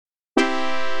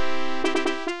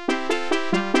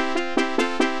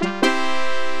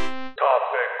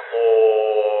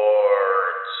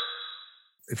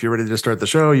if you're ready to start the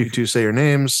show, you two say your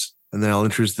names, and then I'll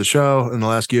introduce the show, and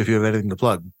I'll ask you if you have anything to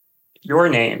plug. Your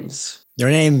names.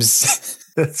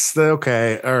 That's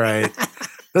okay. All right.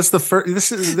 That's the first.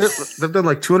 They've done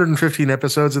like 215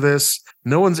 episodes of this.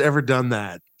 No one's ever done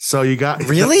that. So you got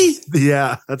really?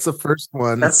 Yeah, that's the first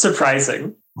one. That's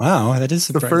surprising. Wow, that is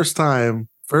surprising. The first time.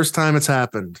 First time it's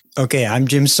happened. Okay, I'm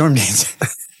Jim Stormdancer.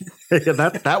 Yeah,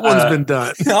 that one's been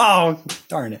done. Oh,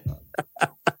 darn it.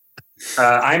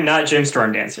 I'm not Jim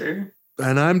Stormdancer.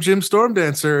 And I'm Jim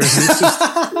Stormdancer. And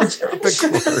this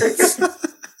is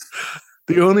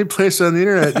the only place on the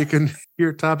internet you can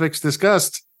hear topics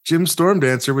discussed. Jim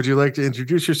Stormdancer, would you like to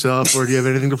introduce yourself, or do you have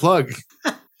anything to plug?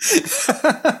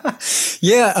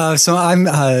 Yeah, so I'm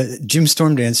Jim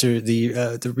Stormdancer,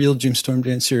 the real Jim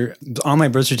Stormdancer. On my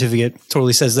birth certificate,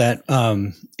 totally says that.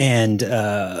 And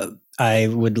I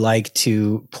would like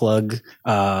to plug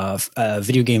a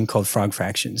video game called Frog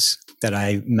Fractions that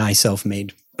I myself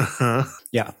made. Uh-huh.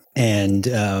 Yeah, and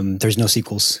there's no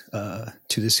sequels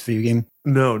to this video game.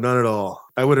 No, not at all.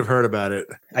 I would have heard about it.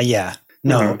 Yeah.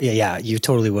 No, yeah, you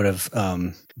totally would have.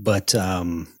 But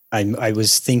I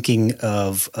was thinking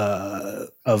of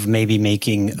maybe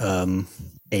making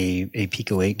a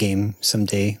Pico 8 game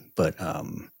someday. But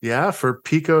yeah, for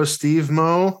Pico Steve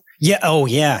Mo. Yeah. Oh,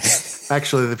 yeah.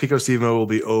 Actually, the Pico Steve Mo will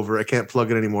be over. I can't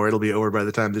plug it anymore. It'll be over by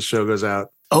the time this show goes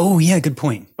out. Oh, yeah. Good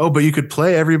point. Oh, but you could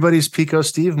play everybody's Pico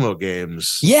Steve Mo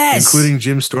games. Yes. Including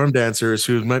Jim Stormdancers,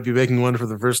 who might be making one for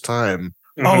the first time.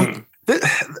 Mm-hmm. Oh,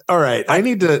 all right. I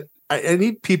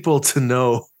need people to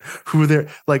know who they're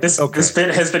like. This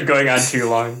bit has been going on too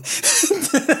long.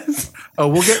 Oh,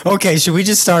 we'll get. Okay, should we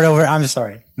just start over? I'm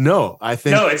sorry. No, I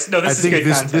think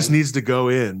this needs to go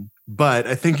in. But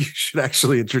I think you should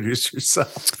actually introduce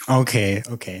yourself. Okay.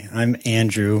 I'm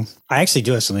Andrew. I actually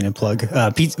do have something to plug.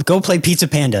 Go play Pizza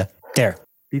Panda. There.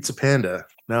 Pizza Panda.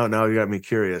 Now you got me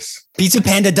curious.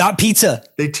 PizzaPanda.pizza.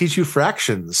 They teach you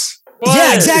fractions. What?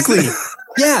 Yeah, exactly.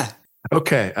 Yeah.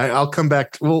 Okay, I'll come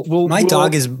back. My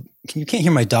dog is. You can't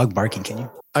hear my dog barking, can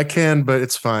you? I can, but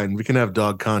it's fine. We can have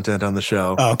dog content on the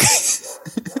show. Oh, okay.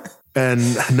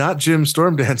 And not Jim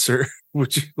Stormdancer.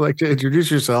 Would you like to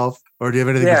introduce yourself, or do you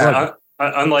have anything to plug?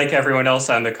 Unlike everyone else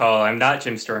on the call, I'm not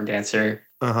Jim Stormdancer.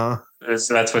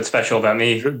 So that's what's special about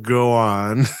me. Go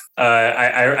on.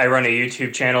 I run a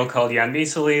YouTube channel called Jan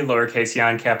Measly, lowercase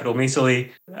Jan, capital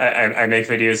Measly. I make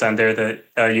videos on there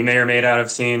that you may or may not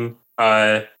have seen.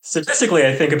 Statistically,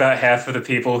 I think about half of the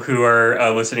people who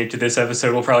are listening to this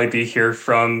episode will probably be here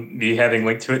from me having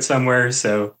linked to it somewhere.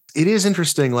 So it is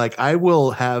interesting. Like, I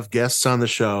will have guests on the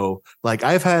show. Like,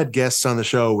 I've had guests on the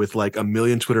show with like 1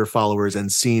 million Twitter followers and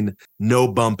seen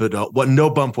no bump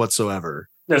whatsoever.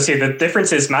 No, see, the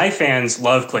difference is my fans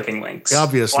love clicking links.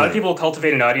 Obviously. A lot of people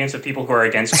cultivate an audience of people who are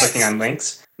against clicking on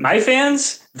links. My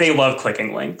fans, they love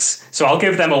clicking links. So I'll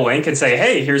give them a link and say,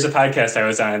 hey, here's a podcast I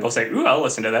was on. And they'll say, ooh, I'll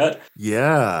listen to that.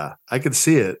 Yeah, I can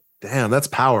see it. Damn, that's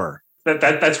power.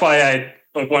 That's why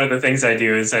one of the things I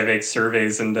do is I make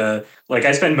surveys and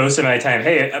I spend most of my time.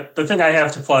 Hey, the thing I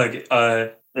have to plug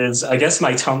is, I guess,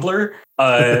 my Tumblr.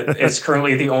 It's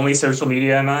currently the only social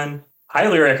media I'm on.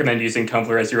 Highly recommend using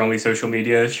Tumblr as your only social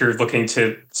media if you're looking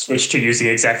to switch to using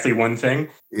exactly one thing.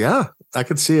 Yeah, I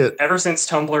could see it. Ever since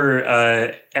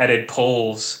Tumblr added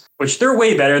polls, which they're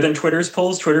way better than Twitter's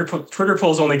polls. Twitter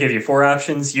polls only give you 4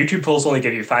 options. YouTube polls only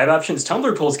give you 5 options.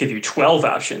 Tumblr polls give you 12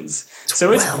 options. 12.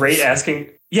 So it's great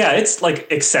asking. Yeah, it's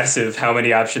like excessive how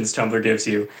many options Tumblr gives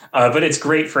you. But it's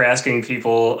great for asking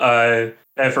people,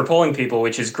 for polling people,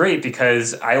 which is great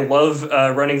because I love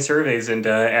running surveys and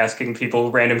asking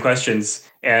people random questions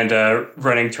and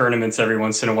running tournaments every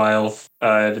once in a while.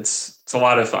 It's a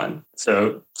lot of fun.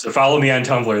 So follow me on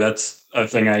Tumblr. That's a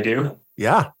thing I do.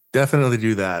 Yeah, definitely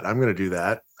do that. I'm going to do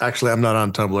that. Actually, I'm not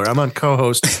on Tumblr. I'm on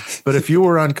Co-host. But if you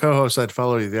were on Co-host, I'd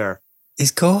follow you there.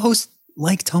 Is Co-host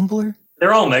like Tumblr?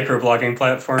 They're all microblogging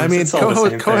platforms. I mean,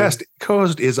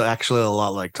 Co-host is actually a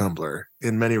lot like Tumblr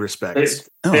in many respects.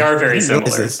 They are very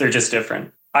similar. They're just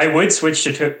different. I would switch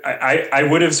to I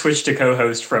would have switched to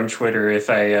Co-host from Twitter if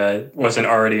I wasn't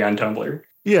already on Tumblr.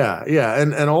 Yeah,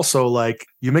 and also like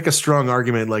you make a strong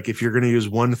argument like if you're going to use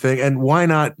one thing, and why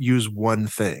not use one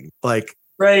thing? Like,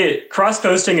 right,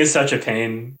 cross-posting is such a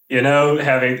pain,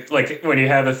 having like when you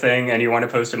have a thing and you want to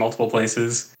post in multiple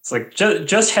places. It's like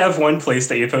just have one place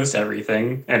that you post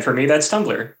everything, and for me that's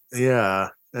Tumblr. Yeah,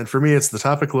 and for me it's the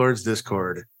Topic Lords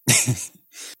Discord.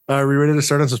 Are we ready to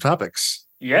start on some topics?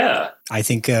 Yeah, I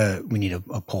think we need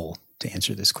a poll to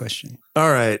answer this question.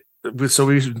 All right. So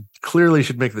we clearly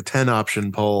should make the 10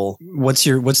 option poll. What's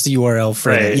the URL for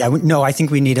Right. it? Yeah, no, I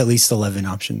think we need at least 11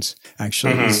 options,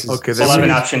 actually. Okay, So 11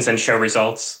 options and show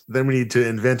results. Then we need to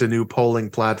invent a new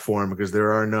polling platform because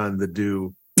there are none that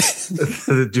do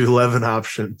that do 11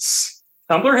 options.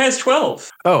 Tumblr has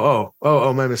 12.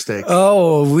 Oh, my mistake.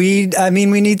 We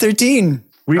need 13.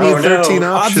 We need 13 options.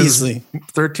 Obviously.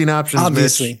 13 options,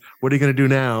 Obviously. Mitch. What are you going to do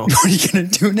now? What are you going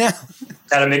to do now?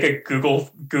 Got to make a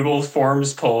Google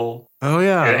Forms poll. Oh,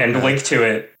 yeah. And link to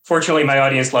it. Fortunately, my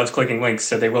audience loves clicking links,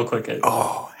 so they will click it.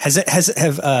 Oh, have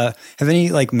any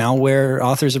like malware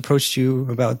authors approached you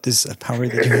about this power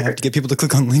that you have to get people to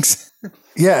click on links?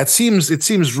 Yeah, it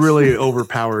seems really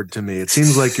overpowered to me. It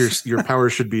seems like your power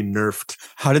should be nerfed.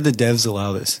 How did the devs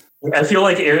allow this? I feel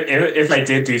like if I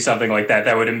did do something like that,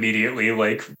 that would immediately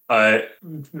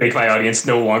make my audience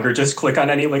no longer just click on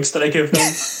any links that I give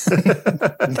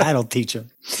them. That'll teach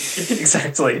them.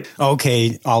 Exactly.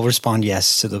 Okay, I'll respond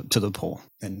yes to the poll,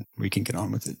 and we can get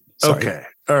on with it. Sorry. Okay,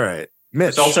 all right,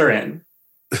 Mitch. Results are in.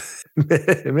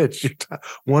 Mitch,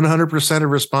 100% of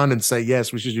respondents say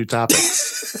yes. We should do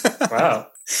topics. Wow.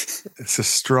 It's a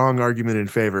strong argument in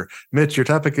favor. Mitch, your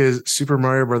topic is Super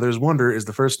Mario Brothers Wonder is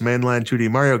the first mainline 2D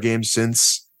Mario game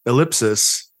since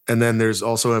Ellipsis. And then there's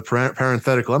also a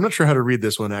parenthetical. I'm not sure how to read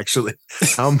this one, actually.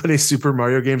 How many Super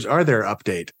Mario games are there?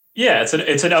 Update. Yeah, it's an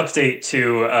update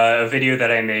to a video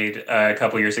that I made a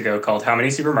couple years ago called How Many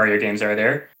Super Mario Games Are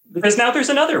There? Because now there's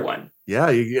another one. Yeah,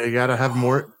 you got to have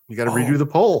more. You got to redo the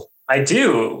poll. I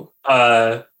do.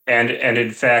 And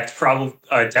in fact, probably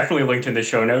definitely linked in the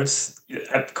show notes.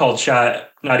 Called Shot.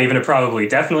 Not even a probably.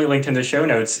 Definitely linked in the show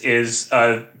notes is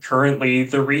currently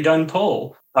the redone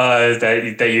poll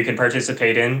that you can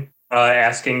participate in,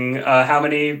 asking how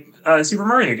many Super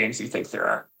Mario games you think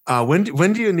there are. When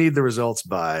do you need the results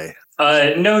by?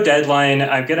 No deadline.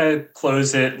 I'm gonna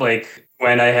close it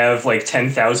when I have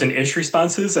 10,000-ish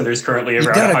responses, and there's currently around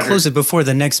 100. You gotta close it before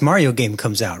the next Mario game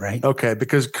comes out, right? Okay,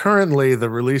 because currently the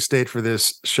release date for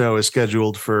this show is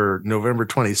scheduled for November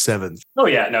 27th. Oh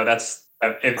yeah, no, that's.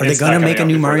 Are they gonna make a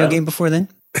new Mario game before then?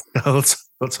 Let's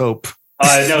hope.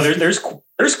 No, there's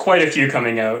quite a few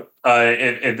coming out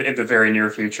in the very near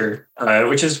future,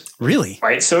 which is really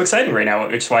why it's so exciting right now.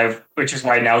 Which is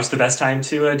why now is the best time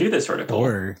to do this sort of poll.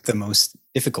 Or the most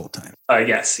difficult time.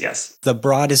 Yes. The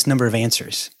broadest number of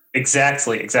answers.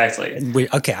 Exactly.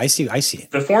 Okay, I see.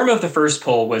 The form of the first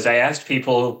poll was I asked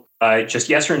people just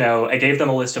yes or no. I gave them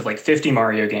a list of 50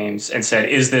 Mario games and said,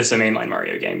 is this a mainline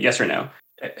Mario game? Yes or no.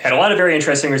 Had a lot of very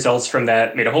interesting results from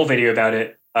that. Made a whole video about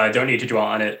it. Don't need to dwell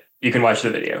on it. You can watch the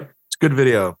video. It's a good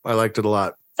video. I liked it a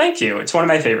lot. Thank you. It's one of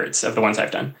my favorites of the ones I've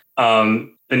done.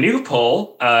 The new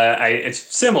poll, it's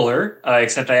similar,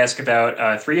 except I ask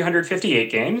about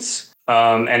 358 games.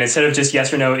 And instead of just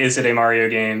yes or no, is it a Mario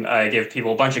game, I give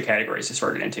people a bunch of categories to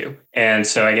sort it into. And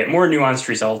so I get more nuanced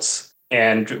results,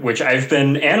 and which I've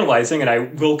been analyzing, and I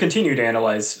will continue to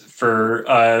analyze for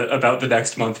about the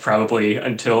next month, probably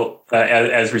until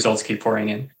as results keep pouring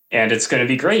in. And it's going to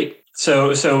be great.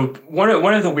 So one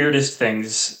of the weirdest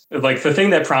things, the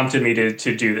thing that prompted me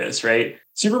to do this, right?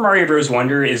 Super Mario Bros.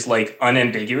 Wonder is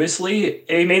unambiguously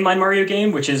a mainline Mario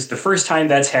game, which is the first time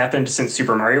that's happened since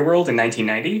Super Mario World in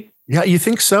 1990. Yeah, you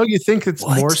think so? You think it's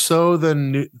more so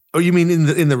than? Oh, you mean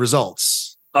in the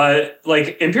results?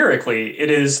 Empirically, it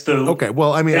is the okay.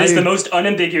 Well, I mean, it is the most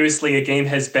unambiguously a game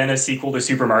has been a sequel to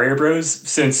Super Mario Bros.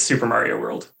 Since Super Mario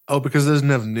World. Oh, because it doesn't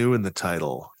have new in the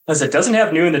title. Because it doesn't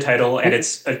have new in the title, and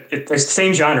it's the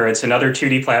same genre. It's another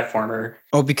 2D platformer.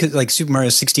 Oh, because Super Mario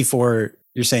 64,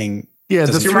 you're saying? Yeah,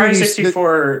 the Super Mario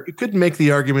 64. You could make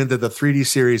the argument that the 3D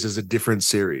series is a different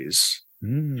series.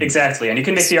 Exactly, and you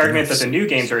can make the argument that the new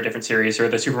games are a different series, or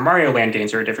the Super Mario Land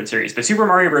games are a different series. But Super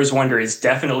Mario Bros. Wonder is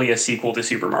definitely a sequel to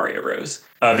Super Mario Bros.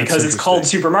 Because it's called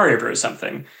Super Mario Bros.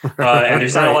 Something, and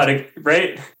there's not a lot of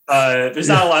there's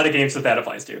not a lot of games that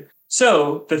applies to.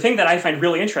 So the thing that I find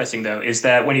really interesting, though, is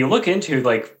that when you look into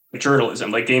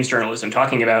journalism, games journalism,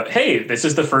 talking about, hey, this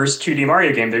is the first 2D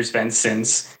Mario game there's been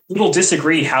since, people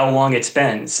disagree how long it's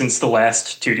been since the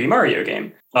last 2D Mario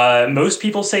game. Most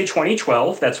people say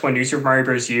 2012. That's when New Super Mario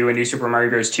Bros. U and New Super Mario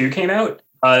Bros. 2 came out.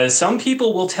 Some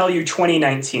people will tell you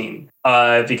 2019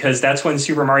 because that's when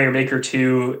Super Mario Maker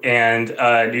 2 and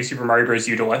New Super Mario Bros.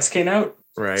 U Deluxe came out.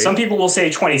 Right. Some people will say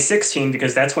 2016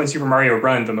 because that's when Super Mario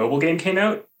Run, the mobile game, came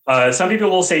out. Some people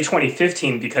will say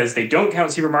 2015 because they don't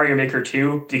count Super Mario Maker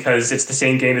 2 because it's the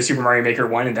same game as Super Mario Maker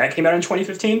 1 and that came out in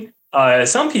 2015.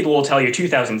 Some people will tell you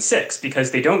 2006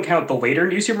 because they don't count the later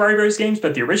New Super Mario Bros. Games,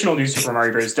 but the original New Super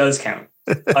Mario Bros. Does count.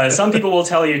 Some people will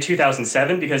tell you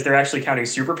 2007 because they're actually counting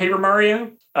Super Paper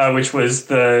Mario. which was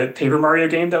the Paper Mario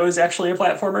game that was actually a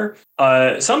platformer.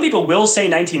 Some people will say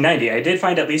 1990. I did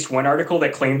find at least one article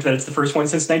that claimed that it's the first one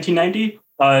since 1990.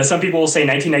 Some people will say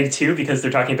 1992 because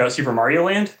they're talking about Super Mario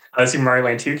Land. Super Mario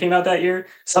Land 2 came out that year.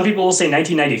 Some people will say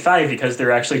 1995 because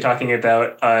they're actually talking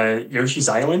about Yoshi's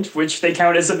Island, which they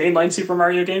count as a mainline Super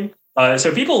Mario game.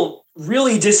 So people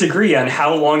really disagree on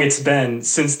how long it's been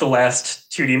since the last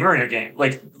 2D Mario game.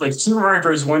 Like Super Mario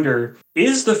Bros. Wonder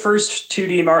is the first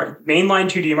mainline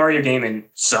 2D Mario game in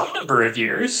some number of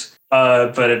years,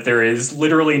 but there is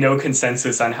literally no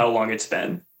consensus on how long it's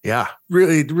been. Yeah,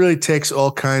 it really takes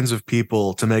all kinds of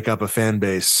people to make up a fan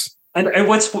base. And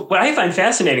what I find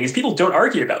fascinating is people don't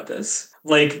argue about this.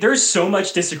 Like, there's so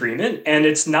much disagreement, and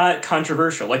it's not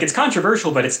controversial. Like, it's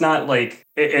controversial, but it's not like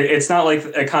it's not like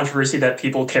a controversy that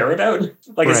people care about.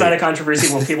 Like, It's not a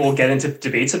controversy when people will get into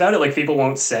debates about it. Like, people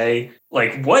won't say,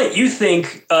 like, what, you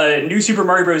think New Super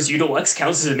Mario Bros. U Deluxe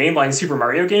counts as a mainline Super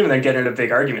Mario game, and then get in a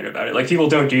big argument about it. Like, people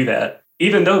don't do that.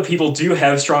 Even though people do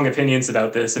have strong opinions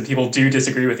about this, and people do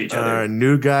disagree with each other.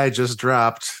 New guy just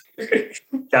dropped.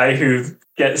 Guy who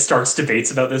starts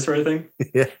debates about this sort of thing.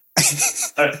 Yeah.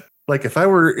 Like if I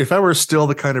were still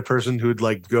the kind of person who'd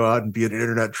like go out and be an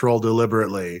internet troll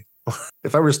deliberately,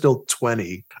 if I were still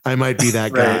 20, I might be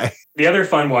that guy. The other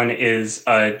fun one is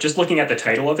just looking at the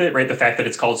title of it, right? The fact that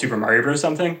it's called Super Mario Bros.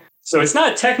 Something. So it's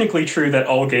not technically true that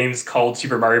all games called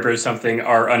Super Mario Bros. Something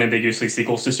are unambiguously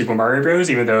sequels to Super Mario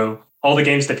Bros., even though all the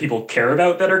games that people care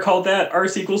about that are called that are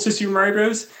sequels to Super Mario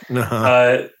Bros.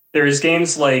 Uh-huh. There's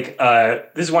games like,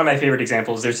 this is one of my favorite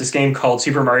examples. There's this game called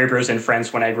Super Mario Bros. And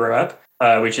Friends When I Grow Up,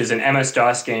 which is an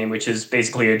MS-DOS game, which is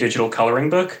basically a digital coloring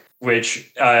book,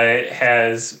 which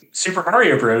has Super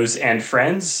Mario Bros. And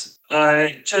friends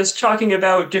just talking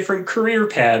about different career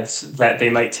paths that they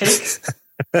might take.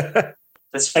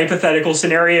 This hypothetical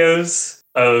scenarios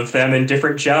of them in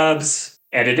different jobs.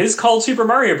 And it is called Super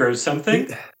Mario Bros. Something.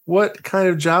 What kind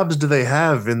of jobs do they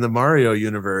have in the Mario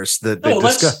universe that they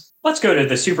discuss? Let's go to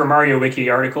the Super Mario Wiki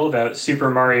article about Super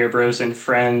Mario Bros. And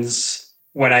Friends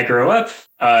When I Grow Up.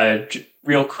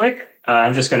 Real quick,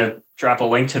 I'm just going to drop a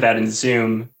link to that in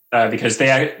Zoom because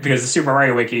the Super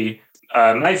Mario Wiki,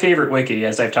 my favorite wiki,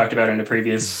 as I've talked about in a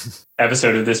previous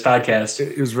episode of this podcast.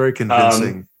 It was very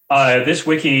convincing. This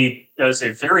wiki does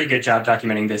a very good job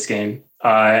documenting this game,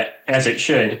 as it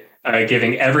should,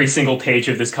 giving every single page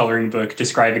of this coloring book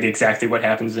describing exactly what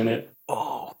happens in it.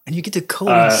 Oh, and you get to code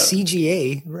in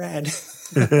CGA. Rad.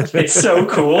 It's so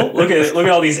cool. Look at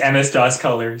all these MS-DOS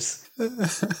colors.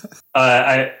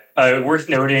 Worth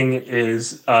noting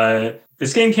is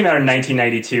this game came out in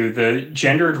 1992. The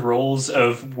gendered roles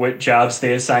of what jobs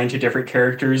they assign to different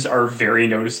characters are very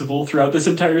noticeable throughout this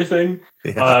entire thing.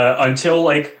 Yeah. Until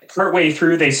like partway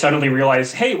through, they suddenly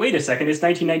realize, hey, wait a second, it's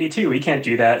 1992. We can't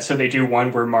do that. So they do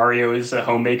one where Mario is a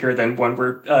homemaker, then one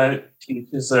where Peach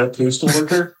is a postal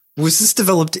worker. Was this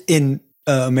developed in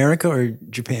America or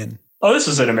Japan? Oh, this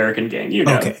was an American game. You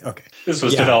know. Okay. This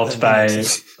was developed by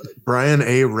Brian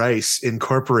A. Rice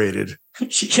Incorporated.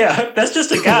 Yeah, that's just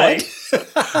a guy.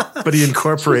 But he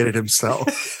incorporated himself.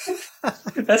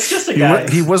 That's just a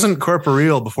guy. He wasn't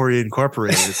corporeal before he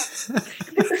incorporated.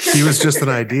 He was just an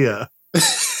idea.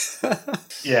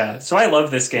 Yeah, so I love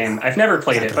this game. I've never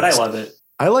played it, but I love it.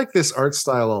 I like this art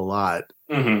style a lot.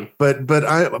 Mm-hmm.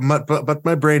 But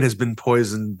my brain has been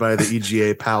poisoned by the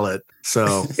EGA palette.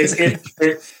 So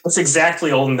it's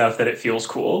exactly old enough that it feels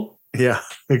cool. Yeah.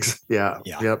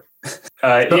 Yep.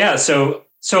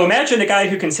 So imagine a guy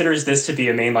who considers this to be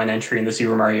a mainline entry in the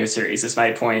Super Mario series. Is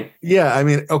my point. Yeah, I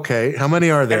mean, okay. How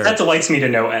many are there? That delights me to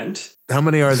no end. How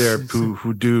many are there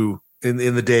who do in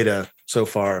the data so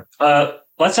far?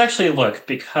 Let's actually look,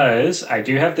 because I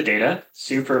do have the data.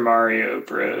 Super Mario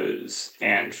Bros.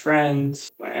 And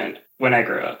Friends when I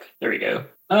grow up. There we go.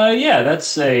 Yeah,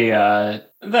 that's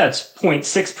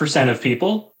 0.6% of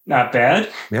people. Not bad.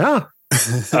 Yeah.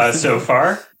 So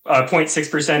far.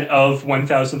 0.6% of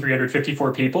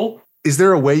 1,354 people. Is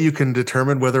there a way you can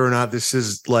determine whether or not this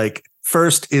is like,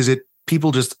 first, is it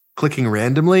people just clicking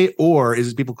randomly, or is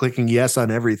it people clicking yes on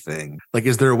everything? Like,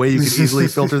 is there a way you can easily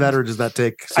filter that, or does that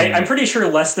take I'm pretty sure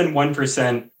less than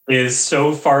 1% is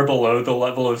so far below the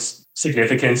level of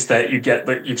significance that you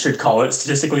should call it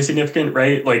statistically significant,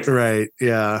 right? Like, right,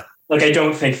 yeah. Like, I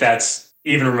don't think that's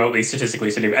even remotely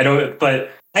statistically significant.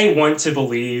 But I want to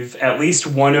believe at least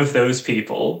one of those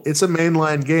people. It's a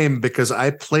mainline game because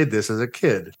I played this as a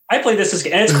kid. And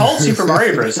it's called Super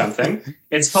Mario Bros. Something.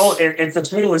 It's called. The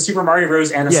title is Super Mario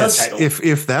Bros. And a subtitle.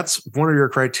 If that's one of your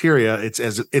criteria, it's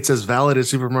as valid as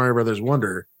Super Mario Brothers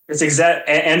Wonder. It's exact,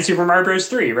 and Super Mario Bros.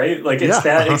 3, right? Like it's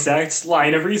that exact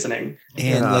line of reasoning.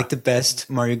 And like the best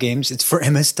Mario games, it's for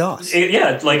MS-DOS.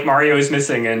 Like Mario is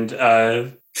missing and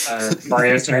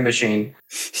Mario's Time Machine.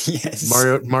 Yes.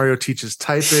 Mario teaches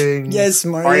typing. Yes,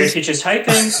 Mario teaches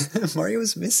typing. Mario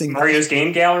is missing. Mario's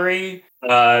Game Gallery.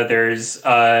 There's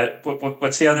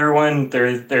what's the other one?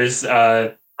 There's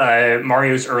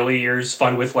Mario's Early Years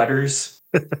Fun with Letters.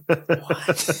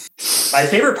 What? My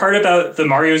favorite part about the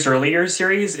Mario's Early Years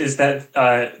series is that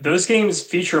those games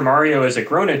feature Mario as a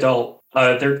grown adult.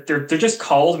 They're just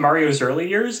called Mario's Early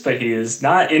Years, but he is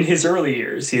not in his early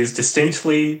years. He is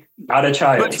distinctly not a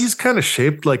child. But he's kind of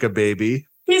shaped like a baby.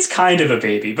 He's kind of a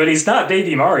baby, but he's not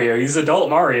baby Mario. He's adult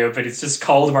Mario, but it's just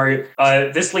called Mario.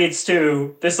 This leads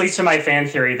to my fan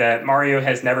theory that Mario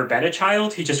has never been a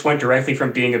child. He just went directly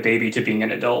from being a baby to being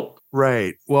an adult.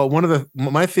 Right. Well,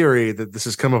 my theory that this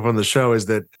has come up on the show is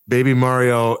that baby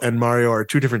Mario and Mario are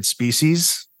two different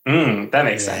species. That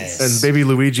makes sense. And baby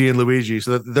Luigi and Luigi,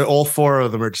 so that they're all four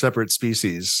of them are separate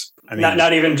species. I mean,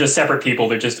 not even just separate people.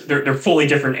 They're fully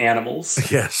different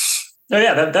animals. Yes. Oh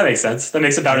yeah, that makes sense. That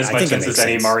makes about as much sense as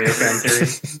any Mario fan theory.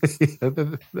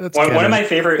 One of my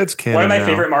favorite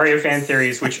Mario fan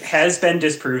theories, which has been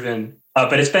disproven,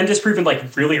 but it's been disproven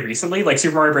like really recently. Like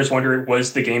Super Mario Bros. Wonder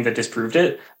was the game that disproved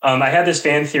it. I had this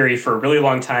fan theory for a really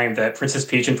long time that Princess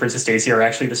Peach and Princess Daisy are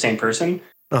actually the same person.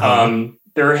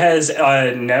 There has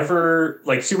never,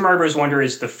 like, Super Mario Bros. Wonder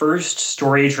is the first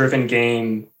story-driven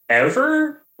game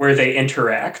ever where they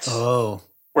interact. Oh.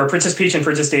 Where Princess Peach and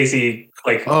Princess Daisy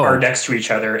are next to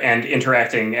each other and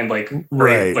interacting and not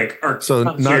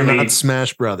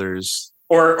Smash Brothers.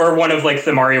 Or one of like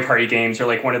the Mario Party games or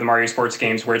like one of the Mario Sports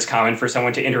games where it's common for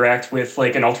someone to interact with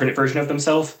like an alternate version of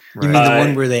themselves. You mean the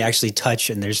one where they actually touch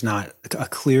and there's not a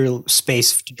clear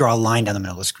space to draw a line down the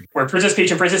middle of the screen? Where Princess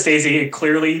Peach and Princess Daisy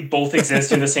clearly both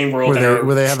exist in the same world.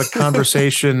 where they have a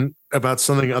conversation about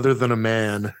something other than a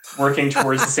man. Working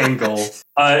towards the same goal.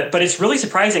 But it's really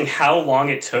surprising how long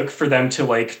it took for them to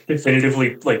like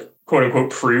definitively like quote unquote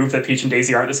prove that Peach and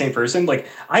Daisy aren't the same person. Like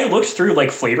I looked through like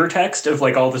flavor text of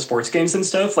like all the sports games and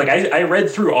stuff. Like I read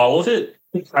through all of it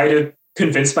to try to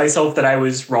convince myself that I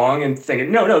was wrong and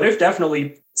thinking, no, they've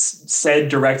definitely said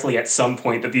directly at some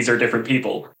point that these are different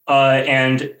people.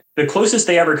 And the closest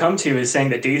they ever come to is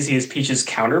saying that Daisy is Peach's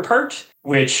counterpart,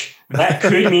 which that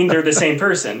could mean they're the same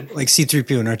person. Like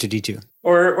C-3PO and R2-D2.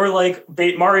 Or like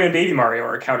Mario and Baby Mario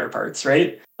are counterparts,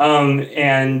 right?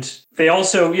 And they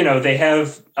also, they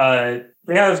have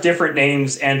different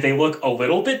names and they look a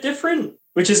little bit different,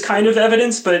 which is kind of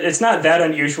evidence, but it's not that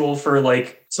unusual for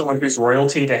like someone who's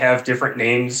royalty to have different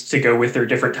names to go with their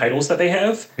different titles that they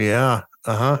have. Yeah.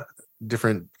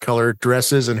 Different color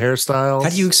dresses and hairstyles. How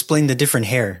do you explain the different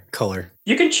hair color?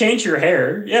 You can change your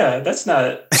hair. Yeah, that's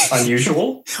not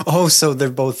unusual. Oh, so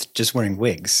they're both just wearing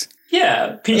wigs.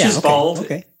 Yeah, Peach is bald.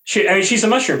 Okay. She's a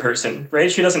mushroom person,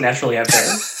 right? She doesn't naturally have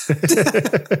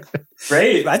hair.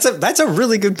 Right? That's a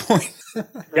really good point.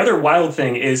 The other wild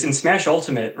thing is in Smash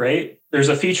Ultimate, right? There's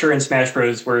a feature in Smash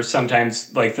Bros. Where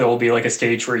sometimes like there'll be like a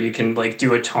stage where you can like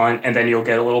do a taunt and then you'll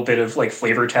get a little bit of like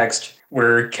flavor text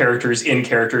where characters in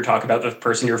character talk about the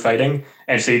person you're fighting.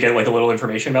 And so you get like a little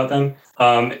information about them.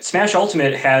 Smash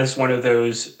Ultimate has one of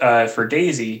those for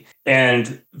Daisy.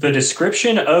 And the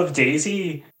description of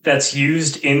Daisy that's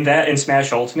used in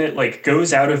Smash Ultimate like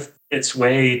goes out of its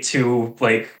way to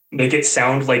like make it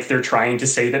sound like they're trying to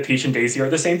say that Peach and Daisy are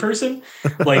the same person.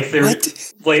 Like they're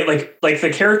like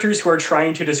the characters who are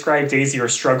trying to describe Daisy are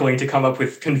struggling to come up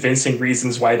with convincing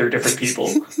reasons why they're different people.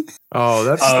 Oh,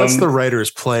 that's the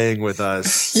writers playing with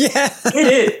us. Yeah,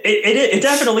 it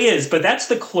definitely is. But that's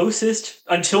the closest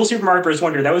until Super Mario Bros.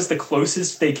 Wonder. That was the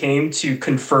closest they came to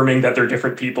confirming that they're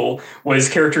different people. Was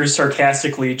characters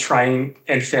sarcastically trying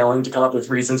and failing to come up with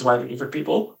reasons why they're different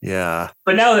people. Yeah.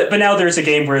 But now there's a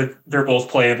game where they're both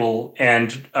playable and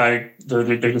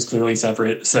they're just clearly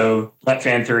separate. So that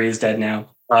fan theory is dead now.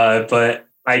 But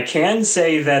I can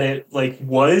say that it like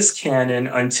was canon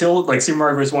until like Super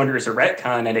Mario Bros. Wonder is a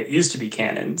retcon and it used to be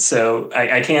canon. So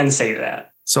I can say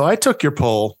that. So I took your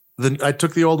poll. I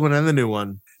took the old one and the new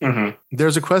one. Mm-hmm.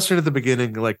 There's a question at the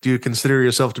beginning, like, do you consider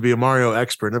yourself to be a Mario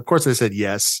expert? And of course I said,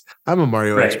 yes, I'm a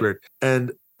Mario expert.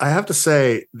 And I have to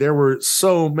say, there were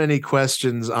so many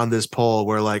questions on this poll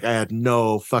where like I had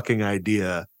no fucking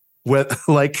idea. What's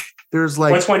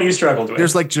one you struggled with?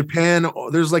 There's like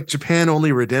Japan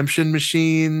only redemption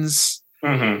machines.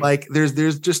 Mm-hmm. Like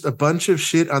there's just a bunch of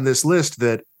shit on this list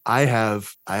that I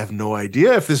have no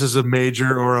idea if this is a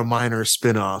major or a minor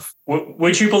spin-off.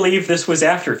 Would you believe this was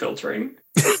after filtering?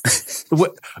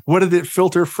 What did it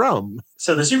filter from?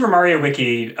 So the Super Mario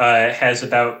Wiki has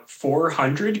about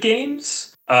 400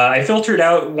 games. I filtered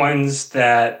out ones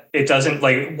that it doesn't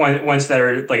like ones that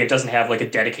are like it doesn't have like a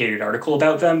dedicated article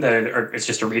about them it's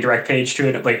just a redirect page to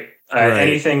it. Like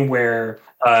anything where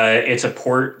it's a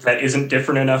port that isn't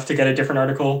different enough to get a different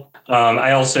article.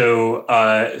 I also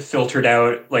filtered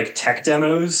out like tech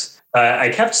demos. I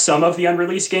kept some of the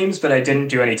unreleased games, but I didn't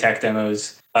do any tech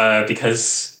demos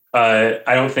because I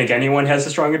don't think anyone has a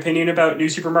strong opinion about New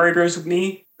Super Mario Bros. With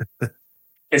me.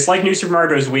 It's like New Super Mario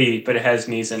Bros. Wii, but it has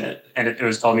Mii's in it, and it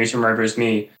was called New Super Mario Bros.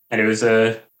 Mii, and it was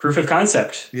a proof of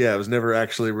concept. Yeah, it was never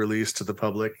actually released to the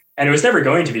public. And it was never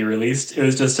going to be released. It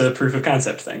was just a proof of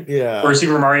concept thing. Yeah. Or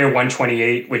Super Mario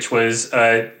 128, which was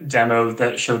a demo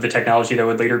that showed the technology that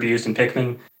would later be used in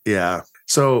Pikmin. Yeah.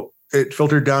 So it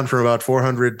filtered down from about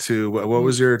 400 to what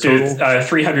was your total?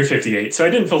 358. So I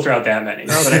didn't filter out that many,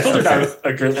 but I filtered out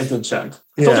a good chunk.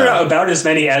 I filtered out about as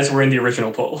many as were in the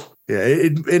original poll. Yeah.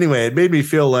 Anyway, it made me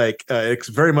feel like it's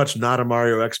very much not a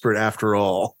Mario expert after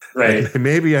all. Right. Like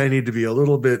maybe I need to be a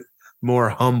little bit more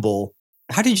humble.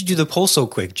 How did you do the poll so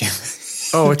quick, Jim?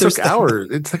 Oh, it took hours.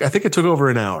 I think it took over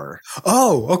an hour.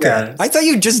 Oh, okay. Yeah. I thought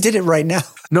you just did it right now.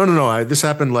 No. This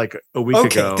happened like a week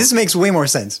ago. Okay, this makes way more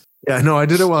sense. Yeah, no, I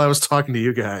did it while I was talking to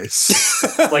you guys.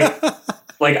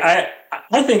 I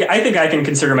think I can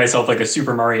consider myself like a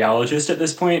Super Mariologist at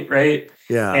this point, right?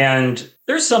 Yeah. And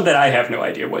there's some that I have no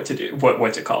idea what to do,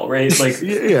 what to call, right? Like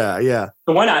yeah.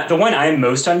 The one I'm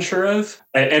most unsure of,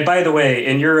 and by the way,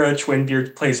 in your Twin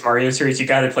Beard Plays Mario series, you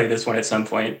got to play this one at some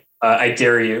point. I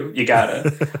dare you. You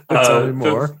gotta. Tell me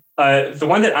more. The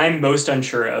one that I'm most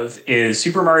unsure of is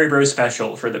Super Mario Bros.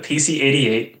 Special for the PC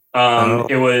 88.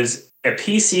 It was a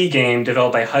PC game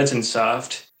developed by Hudson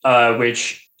Soft,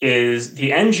 which is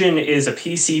the engine is a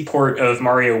PC port of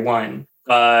Mario 1,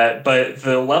 but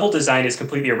the level design is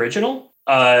completely original.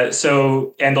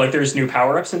 And like there's new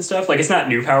power-ups and stuff. Like it's not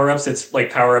new power-ups, it's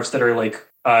like power-ups that are like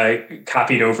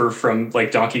copied over from like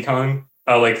Donkey Kong.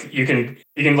 Like you can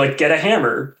like get a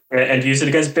hammer and use it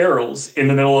against barrels in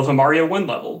the middle of a Mario 1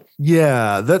 level.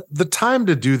 Yeah, the time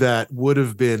to do that would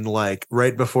have been like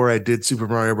right before I did Super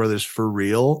Mario Brothers for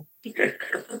real.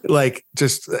 Like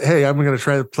just, hey, I'm going to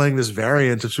try playing this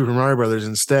variant of Super Mario Brothers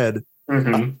instead.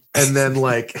 Mm-hmm. And then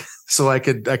like, so I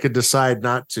could decide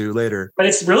not to later. But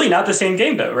it's really not the same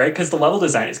game though, right? Because the level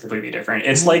design is completely different.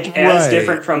 It's like as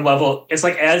different from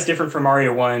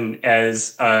Mario 1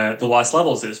 as the Lost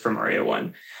Levels is from Mario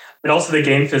 1. But also the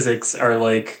game physics are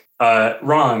like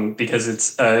wrong because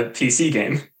it's a PC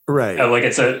game. Right.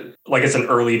 It's an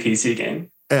early PC game.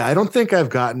 Yeah, I don't think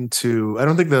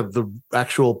the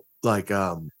actual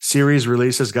series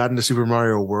release has gotten to Super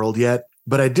Mario World yet,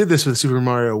 but I did this with Super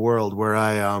Mario World where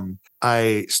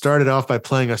I started off by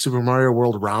playing a Super Mario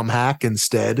World ROM hack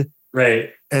instead.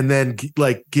 Right. And then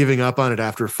like giving up on it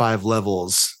after 5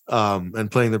 levels and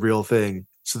playing the real thing.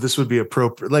 So this would be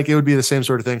appropriate. Like it would be the same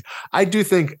sort of thing. I do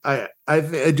think it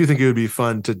would be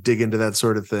fun to dig into that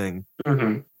sort of thing.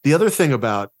 Mm-hmm. The other thing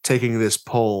about taking this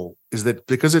poll is that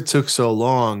because it took so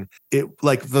long, it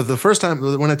like the first time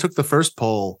when I took the first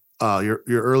poll, your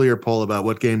earlier poll about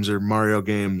what games are Mario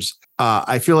games,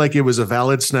 I feel like it was a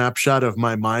valid snapshot of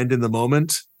my mind in the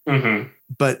moment. Mm-hmm.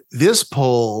 But this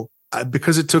poll,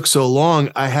 because it took so long,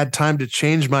 I had time to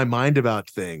change my mind about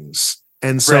things.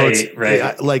 And so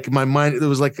like my mind, it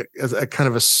was like a kind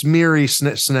of a smeary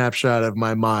snapshot of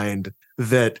my mind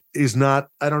that is not,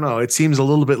 I don't know, it seems a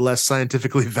little bit less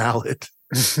scientifically valid.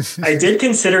 I did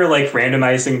consider like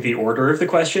randomizing the order of the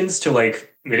questions to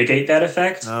like mitigate that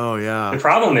effect. Oh, yeah. The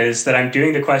problem is that I'm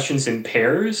doing the questions in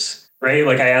pairs, right?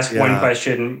 Like I ask one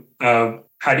question,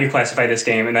 how do you classify this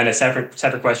game? And then a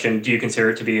separate question, do you consider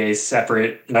it to be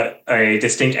a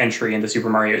distinct entry in the Super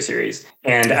Mario series?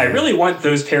 And I really want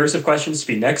those pairs of questions to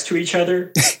be next to each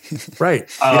other. Right.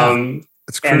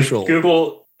 It's crucial.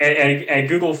 And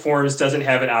Google Forms doesn't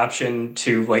have an option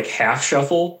to like half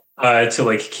shuffle to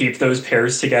like keep those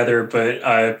pairs together, but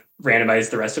randomize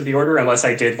the rest of the order unless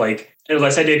I did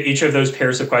each of those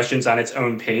pairs of questions on its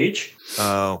own page.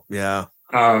 Oh, yeah.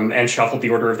 And shuffled the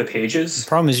order of the pages. The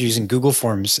problem is using Google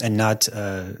Forms and not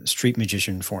Street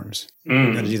Magician Forms.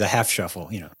 You got to do the half shuffle,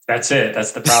 That's it.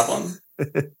 That's the problem.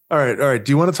 All right.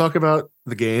 Do you want to talk about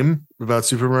the game, about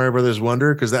Super Mario Brothers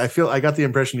Wonder? Because I got the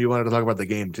impression you wanted to talk about the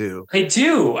game too. I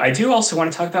do. I do also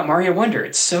want to talk about Mario Wonder.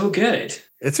 It's so good.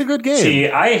 It's a good game. See,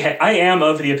 I am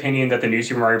of the opinion that the new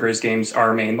Super Mario Bros. Games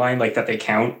are mainline, like that they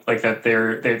count, like that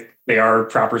they are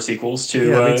proper sequels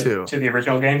to the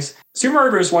original games. Super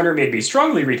Mario Bros. Wonder made me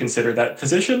strongly reconsider that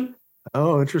position.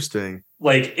 Oh, interesting.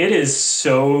 Like it is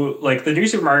so like the new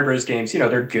Super Mario Bros. Games,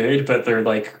 they're good, but they're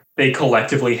like they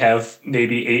collectively have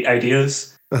maybe 8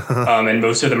 ideas, and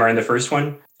most of them are in the first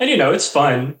one. And it's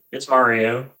fun. It's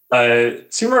Mario.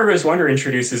 Super Mario Bros. Wonder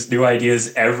introduces new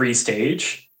ideas every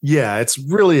stage. Yeah, it's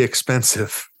really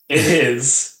expensive. It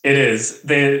is. It is.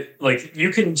 They like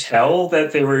you can tell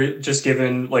that they were just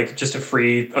given like just a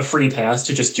free pass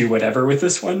to just do whatever with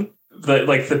this one.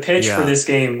 The pitch for this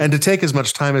game, and to take as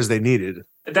much time as they needed.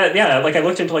 Like I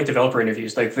looked into like developer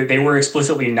interviews, like they were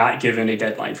explicitly not given a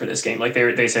deadline for this game. Like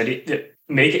they said,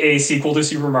 make a sequel to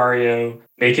Super Mario,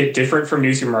 make it different from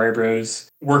New Super Mario Bros.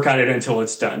 Work on it until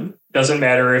it's done. Doesn't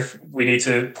matter if we need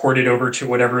to port it over to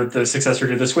whatever the successor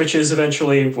to the Switch is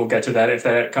eventually. We'll get to that if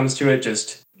that comes to it.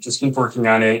 Just keep working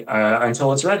on it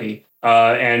until it's ready.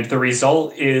 And the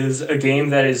result is a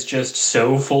game that is just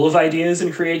so full of ideas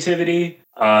and creativity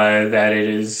that it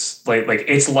is like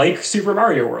it's like Super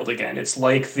Mario World again. It's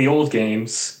like the old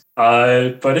games,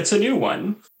 but it's a new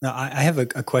one. Now, I have a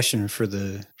question for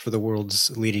the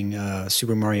world's leading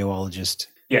Super Marioologist,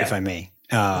 if I may.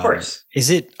 Of course. Is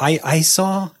it? I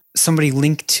saw somebody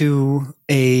link to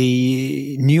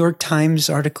a New York Times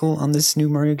article on this new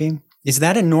Mario game. Is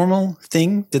that a normal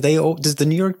thing? Does the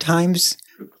New York Times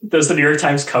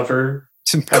cover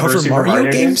Super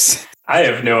Mario games? I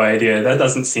have no idea. That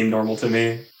doesn't seem normal to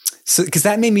me. So, because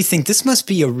that made me think this must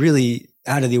be a really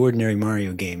out of the ordinary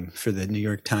Mario game for the New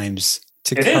York Times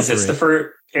to cover. It is. It's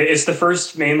the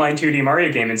first mainline 2D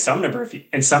Mario game in some number of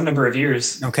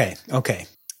years. Okay.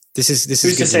 This is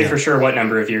who's to say for sure what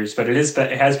number of years, but it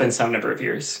has been some number of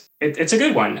years. It's a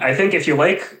good one. I think if you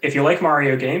like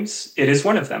Mario games, it is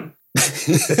one of them.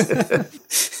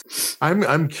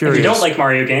 I'm curious. If you don't like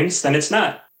Mario games, then it's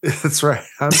not. That's right.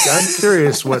 I'm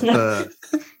curious what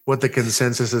the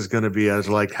consensus is going to be as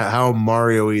like how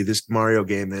Mario-y this Mario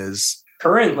game is.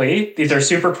 Currently, these are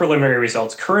super preliminary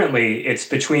results. Currently, it's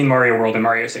between Mario World and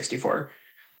Mario 64.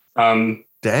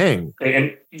 Dang.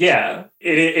 And yeah,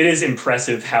 it is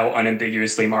impressive how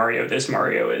unambiguously Mario this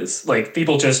Mario is. Like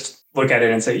people just look at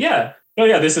it and say,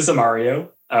 this is a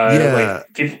Mario.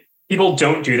 People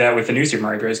don't do that with the new Super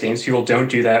Mario Bros. Games. People don't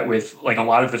do that with like a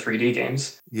lot of the 3D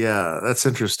games. Yeah, that's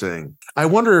interesting. I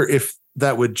wonder if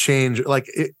that would change. Like,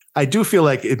 I do feel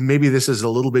like maybe this is a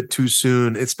little bit too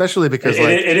soon, especially because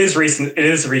it is recent. It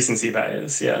is recency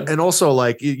bias. Yeah, and also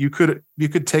like you could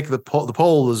take the poll. The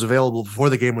poll was available before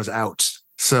the game was out.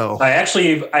 So I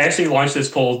actually launched this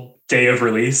poll day of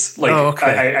release. Like,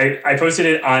 I posted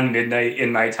it on midnight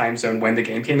in my time zone when the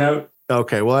game came out.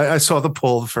 Okay, well I saw the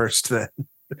poll first then.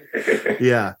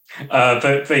 Yeah.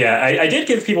 But yeah, I did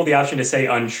give people the option to say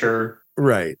unsure.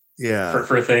 Right. Yeah.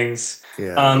 For things.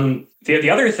 Yeah. The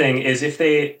other thing is if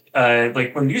they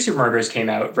like when New Super Mario Bros. Came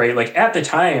out, right? Like at the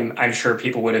time, I'm sure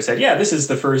people would have said, yeah, this is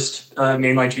the first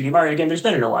mainline 2D Mario game there's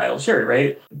been in a while. Sure,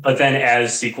 right? But then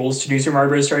as sequels to New Super Mario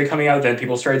Bros. Started coming out, then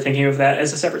people started thinking of that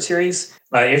as a separate series.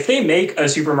 If they make a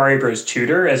Super Mario Bros.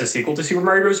 Tutor as a sequel to Super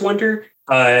Mario Bros. Wonder,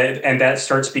 and that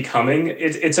starts becoming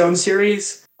its own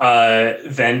series,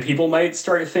 then people might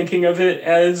start thinking of it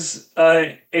as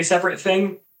a separate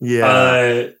thing.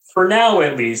 Yeah. For now,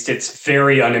 at least, it's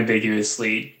very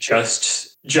unambiguously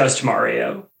just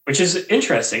Mario, which is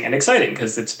interesting and exciting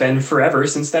because it's been forever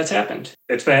since that's happened.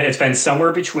 It's been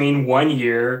somewhere between 1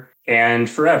 year and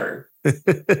forever.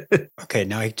 Okay,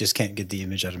 now I just can't get the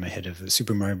image out of my head of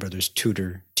Super Mario Brothers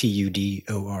Tutor,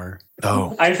 TUDOR.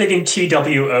 Oh, I'm thinking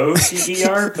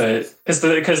TWOTER, but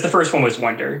because the first one was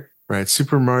Wonder. Right,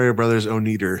 Super Mario Brothers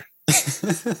Oneater.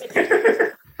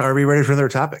 Are we ready for another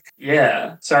topic?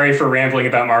 Yeah. Sorry for rambling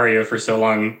about Mario for so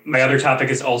long. My other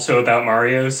topic is also about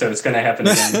Mario, so it's going to happen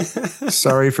again.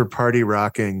 Sorry for party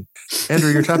rocking. Andrew,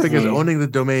 your topic is owning the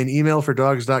domain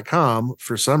emailfordogs.com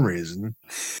for some reason.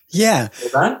 Yeah.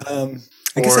 I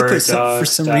guess I put for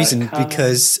some reason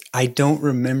because I don't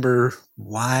remember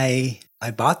why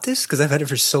I bought this because I've had it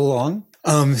for so long.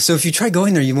 So if you try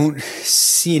going there, you won't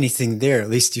see anything there. At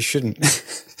least you shouldn't.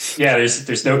 Yeah,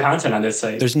 there's no content on this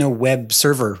site. There's no web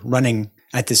server running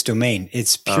at this domain.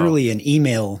 It's purely an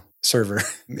email server.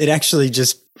 It actually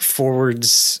just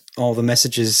forwards all the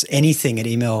messages. Anything at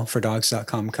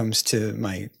emailfordogs.com comes to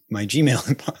my Gmail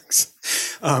inbox.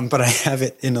 But I have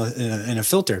it in a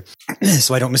filter,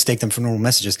 so I don't mistake them for normal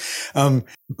messages.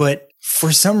 But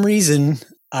for some reason,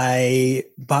 I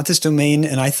bought this domain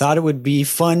and I thought it would be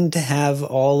fun to have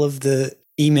all of the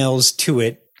emails to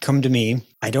it come to me.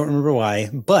 I don't remember why,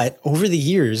 but over the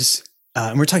years,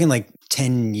 and we're talking like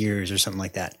 10 years or something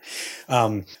like that.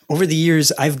 Over the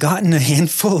years, I've gotten a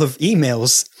handful of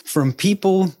emails from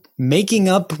people making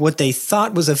up what they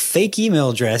thought was a fake email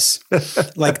address,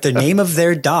 like the name of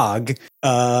their dog,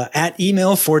 at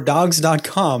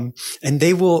emailfordogs.com. And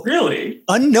they will really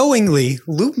unknowingly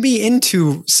loop me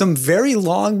into some very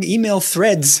long email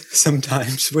threads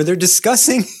sometimes where they're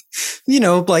discussing,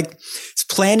 like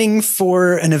planning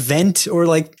for an event or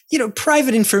like,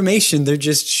 private information. They're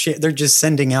just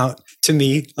sending out to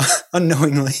me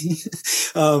unknowingly.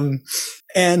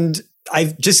 And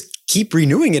I just keep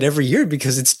renewing it every year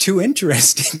because it's too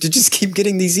interesting to just keep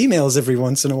getting these emails every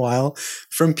once in a while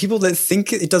from people that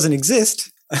think it doesn't exist.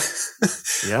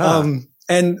 Yeah.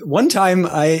 And one time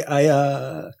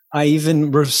I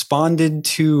even responded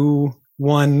to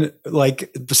one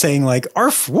like saying like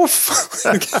 "arf woof."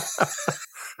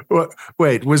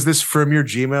 Wait, was this from your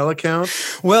Gmail account?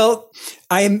 Well,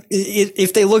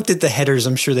 if they looked at the headers,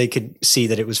 I'm sure they could see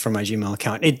that it was from my Gmail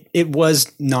account. It was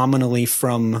nominally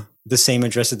from the same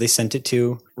address that they sent it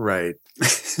to. Right.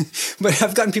 But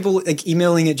I've gotten people like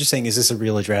emailing it just saying, is this a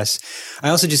real address? I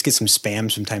also just get some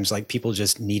spam sometimes. Like people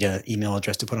just need an email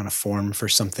address to put on a form for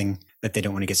something that they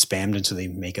don't want to get spammed. And so they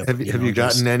make up. Have you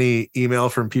gotten any email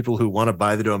from people who want to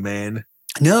buy the domain?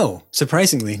 No,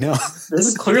 surprisingly, no. This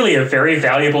is clearly a very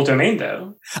valuable domain,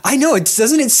 though. I know. It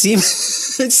seem.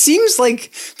 It seems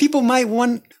like people might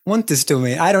want this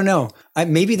domain. I don't know.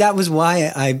 Maybe that was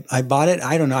why I bought it.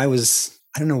 I don't know. I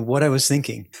don't know what I was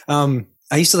thinking.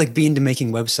 I used to like be into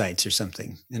making websites or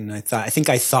something, and I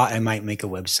thought I might make a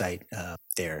website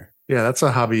there. Yeah, that's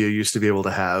a hobby you used to be able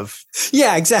to have.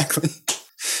 Yeah, exactly.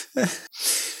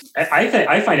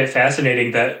 I find it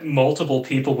fascinating that multiple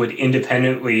people would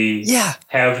independently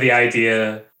have the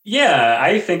idea. Yeah,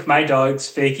 I think my dog's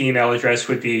fake email address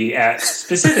would be at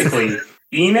specifically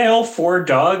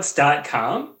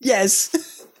emailfordogs.com.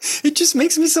 Yes. It just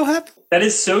makes me so happy. That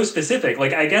is so specific.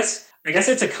 Like, I guess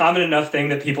it's a common enough thing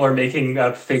that people are making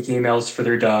up fake emails for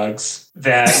their dogs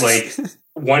that like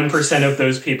 1% of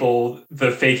those people,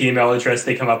 the fake email address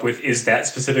they come up with is that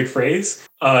specific phrase.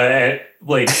 But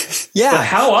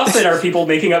how often are people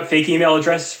making up fake email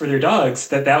addresses for their dogs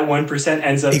that 1%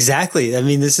 ends up? Exactly. I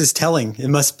mean, this is telling. It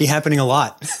must be happening a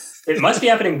lot. It must be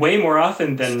happening way more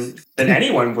often than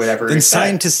anyone would ever expect.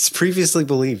 Scientists previously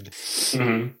believed.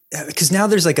 Mm-hmm. Because now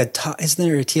there's like isn't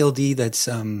there a TLD that's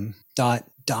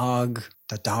 .dog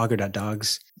or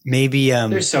 .dogs? Maybe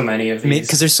there's so many of these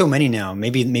because there's so many now.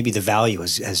 Maybe the value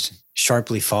has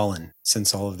sharply fallen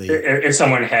since all of the. If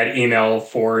someone had email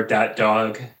for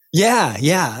 .dog.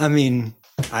 Yeah. I mean,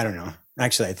 I don't know.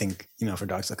 Actually, I think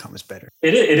emailfordogs.com is better.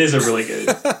 It is a really good.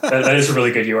 that is a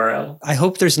really good URL. I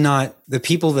hope there's not the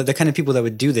kind of people that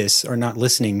would do this are not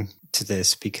listening to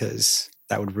this because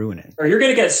that would ruin it. Or you're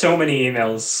going to get so many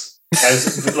emails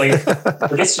as like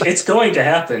it's going to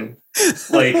happen.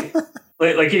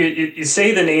 Like you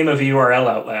say the name of a URL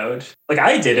out loud. Like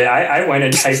I did it. I went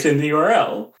and typed in the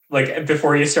URL like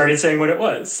before you started saying what it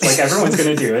was. Like everyone's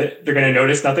going to do it. They're going to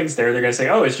notice nothing's there. They're going to say,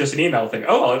 "Oh, it's just an email thing."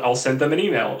 Oh, I'll send them an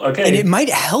email. Okay. And it might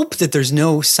help that there's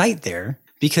no site there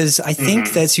because I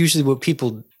think that's usually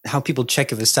how people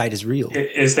check if a site is real.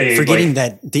 Is they forgetting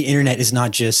that the internet is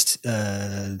not just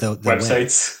the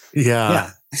websites. Web.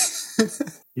 Yeah.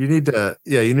 You need to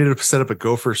set up a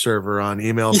Gopher server on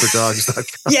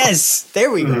emailfordogs.com. Yes,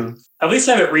 there we go. At least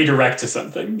have it redirect to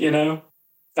something,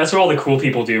 That's what all the cool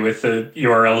people do with the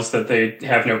URLs that they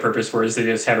have no purpose for is they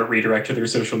just have it redirect to their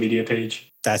social media page.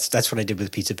 That's what I did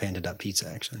with pizzapanda.pizza,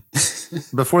 actually.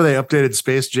 Before they updated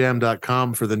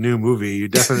spacejam.com for the new movie, you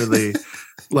definitely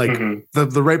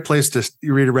the right place to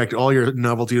redirect all your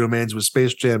novelty domains was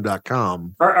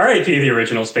spacejam.com. RIP the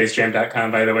original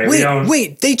spacejam.com, by the way.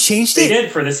 Wait, they changed it? They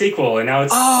did for the sequel, and now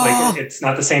it's it's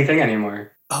not the same thing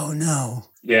anymore. Oh, no.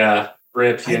 Yeah.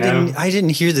 RIP, I didn't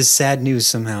hear this sad news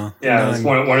somehow. Yeah, it's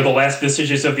one of the last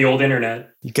vestiges of the old internet.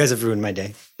 You guys have ruined my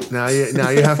day. Now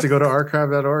you have to go to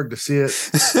archive.org to see it.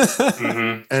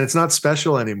 And it's not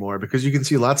special anymore because you can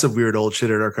see lots of weird old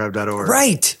shit at archive.org.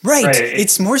 Right.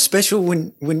 It's more special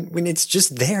when it's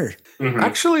just there. Mm-hmm.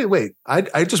 Actually, wait.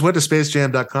 I just went to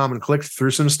spacejam.com and clicked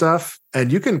through some stuff,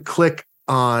 and you can click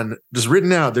on, just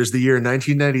written out, there's the year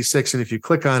 1996, and if you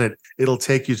click on it, it'll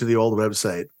take you to the old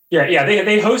website. Yeah,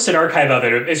 they host an archive of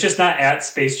it. It's just not at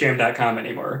spacejam.com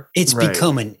anymore. It's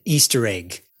become an Easter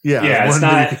egg. Yeah, it's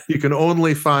not. You can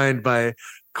only find by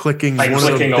clicking one of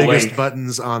the biggest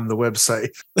buttons on the website.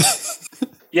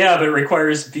 Yeah, but it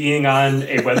requires being on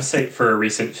a website for a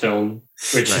recent film,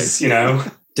 which is,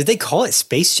 Did they call it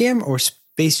Space Jam or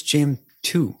Space Jam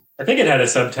 2? I think it had a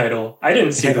subtitle. I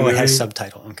didn't see the movie. It has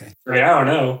subtitle. Okay. I mean, I don't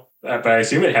know, but I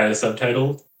assume it had a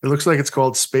subtitle. It looks like it's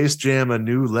called Space Jam: A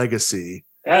New Legacy.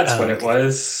 That's what it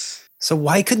was. So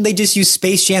why couldn't they just use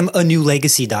Space Jam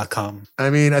anewlegacy.com? I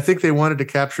mean, I think they wanted to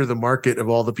capture the market of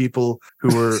all the people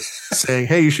who were saying,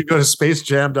 hey, you should go to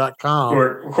spacejam.com.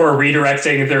 Who are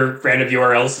redirecting their random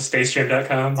URLs to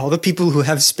spacejam.com. All the people who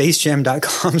have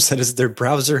spacejam.com set as their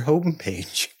browser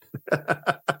homepage.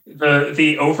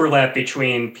 The overlap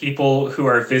between people who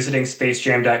are visiting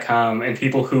spacejam.com and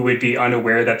people who would be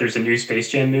unaware that there's a new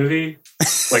Space Jam movie,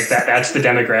 like that's the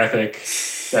demographic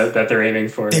that they're aiming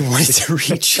for. They wanted to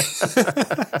reach.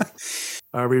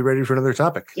 Are we ready for another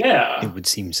topic? Yeah. It would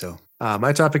seem so.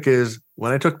 My topic is,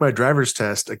 when I took my driver's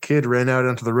test, a kid ran out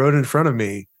onto the road in front of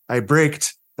me. I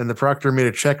braked, and the proctor made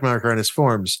a check mark on his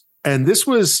forms. And this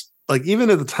was, like, even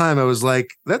at the time, I was like,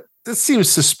 that seems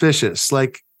suspicious.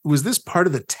 Like, was this part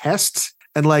of the test?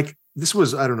 And like, this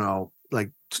was, I don't know, like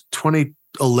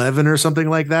 2011 or something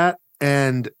like that.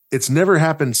 And it's never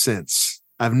happened since.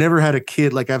 I've never had a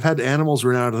kid, like I've had animals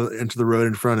run out into the road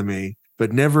in front of me,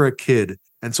 but never a kid.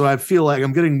 And so I feel like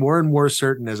I'm getting more and more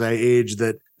certain as I age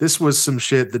that this was some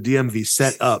shit the DMV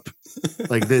set up.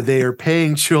 Like they are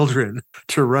paying children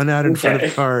to run out in front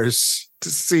of cars to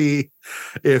see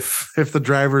if the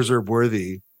drivers are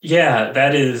worthy. Yeah,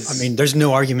 that is. I mean, there's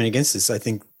no argument against this. I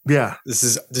think. Yeah, this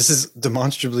is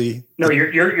demonstrably. No,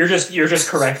 you're just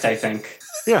correct. I think.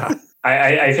 Yeah,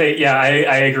 I think. Yeah, I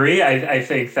agree. I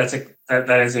think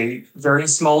that is a very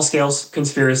small scale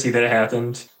conspiracy that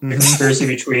happened. A conspiracy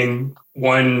between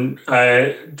one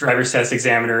driver's test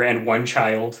examiner and one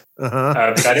child.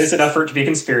 But that is enough for it to be a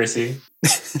conspiracy.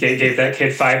 Gave that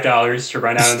kid $5 to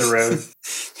run out on the road.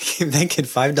 Gave that kid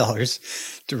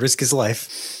 $5 to risk his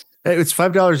life. Hey, it's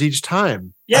 $5 each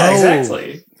time. Yeah,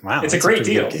 exactly. Wow, it's a great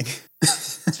deal,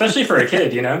 especially for a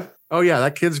kid. You know. Oh yeah,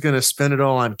 that kid's gonna spend it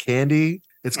all on candy.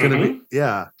 It's gonna be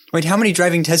Wait, how many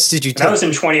driving tests did you take? That was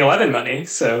in 2011 money.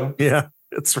 So yeah,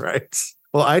 that's right.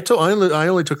 Well, I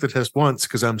only took the test once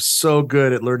because I'm so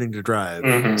good at learning to drive.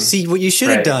 Mm-hmm. See, what you should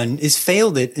have done is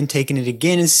failed it and taken it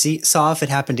again and saw if it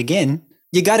happened again.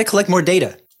 You got to collect more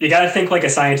data. You got to think like a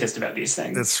scientist about these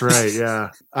things. That's right.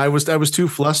 Yeah, I was too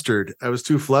flustered. I was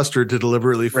too flustered to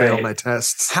deliberately fail my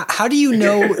tests. How do you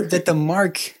know that the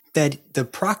mark that the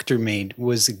proctor made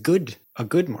was a good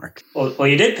mark? Well,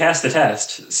 you did pass the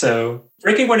test. So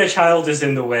braking when a child is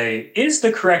in the way is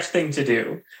the correct thing to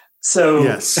do. So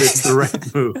yes, it's the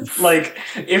right move. Like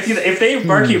if they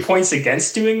mark you points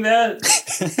against doing that,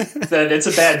 then it's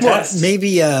a bad test.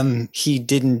 Maybe he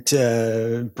didn't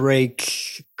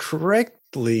brake correctly.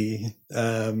 Maybe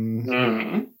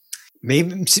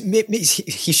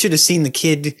he should have seen the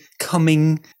kid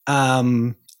coming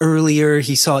earlier.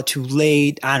 He saw it too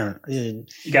late. I don't know.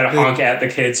 You got to honk at the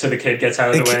kid so the kid gets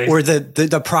out of the way. Or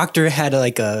the proctor had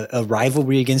like a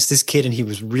rivalry against this kid, and he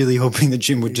was really hoping that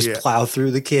Jim would just plow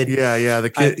through the kid. Yeah. The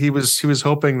kid he was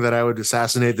hoping that I would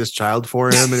assassinate this child for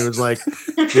him, and it was like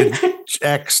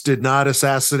X did not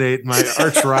assassinate my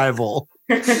arch rival.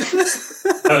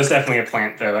 That was definitely a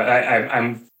plant, though.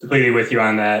 I'm completely with you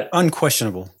on that.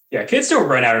 Unquestionable. Yeah, kids don't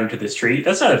run out into the street.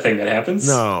 That's not a thing that happens.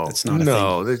 No, that's not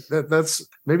a thing. That's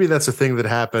maybe that's a thing that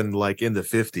happened like in the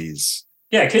 50s.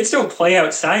 Yeah, kids don't play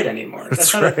outside anymore.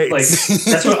 That's not right.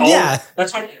 That's what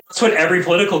that's what every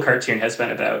political cartoon has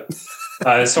been about.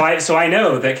 So I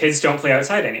know that kids don't play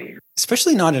outside anymore.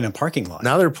 Especially not in a parking lot.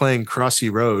 Now they're playing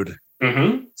Crossied Road.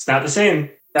 Mm-hmm. It's not the same.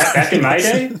 Back in my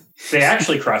day, they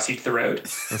actually crossed the road.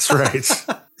 That's right.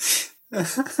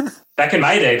 Back in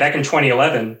my day, back in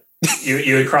 2011,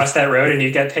 you would cross that road and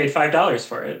you'd get paid $5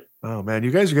 for it. Oh man,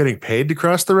 you guys are getting paid to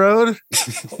cross the road?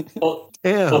 Well,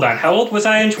 hold on. How old was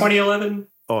I in 2011?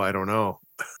 Oh, I don't know.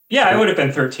 Yeah, I would have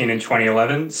been 13 in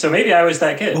 2011. So maybe I was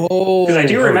that kid. Because I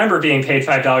do remember being paid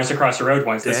 $5 across the road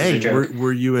once. This is a joke.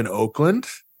 Were you in Oakland?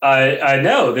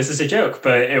 No, this is a joke,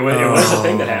 but it was a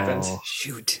thing that happened.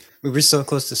 Shoot. We were so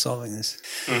close to solving this.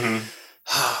 Mm-hmm.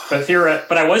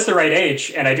 But I was the right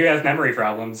age, and I do have memory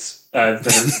problems.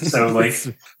 So like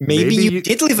maybe you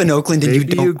did live in Oakland, and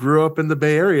you grew up in the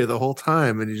Bay Area the whole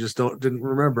time, and you just didn't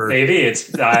remember. Maybe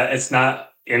it's not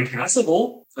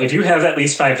impossible. I do have at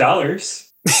least $5.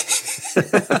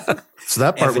 So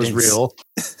that part was real.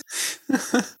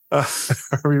 Are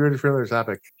we ready for another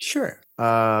topic? Sure.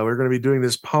 We're going to be doing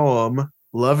this poem,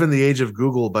 "Love in the Age of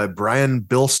Google" by Brian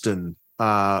Bilston.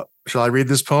 Shall I read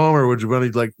this poem, or would one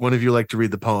of you like to read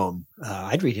the poem?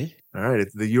 I'd read it. All right.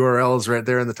 The URL is right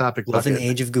there in the topic. Love in the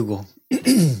Age of Google.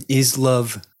 Is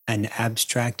love an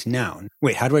abstract noun?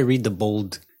 Wait, how do I read the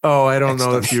bold? Oh, I don't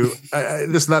know if you.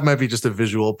 That might be just a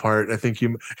visual part. I think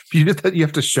you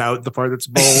have to shout the part that's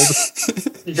bold.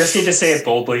 You just need to say it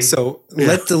boldly. So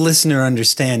let the listener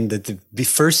understand that the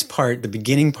first part, the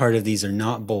beginning part of these are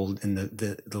not bold, and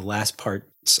the last part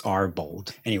are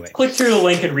bold. Anyway. Click through the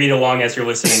link and read along as you're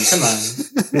listening. Come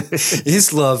on.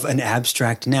 Is love an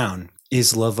abstract noun?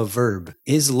 Is love a verb?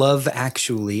 Is love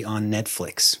actually on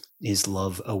Netflix? Is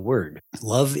love a word?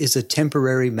 Love is a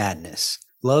temporary madness.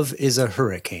 Love is a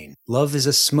hurricane. Love is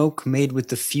a smoke made with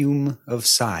the fume of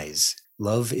sighs.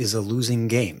 Love is a losing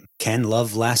game. Can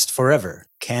love last forever?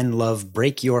 Can love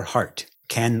break your heart?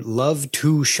 Can love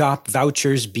to shop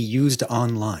vouchers be used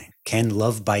online? Can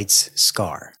love bites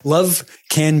scar? Love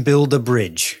can build a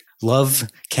bridge. Love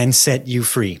can set you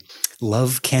free.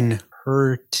 Love can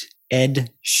hurt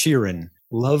Ed Sheeran.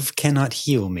 Love cannot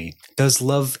heal me. Does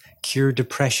love cure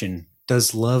depression?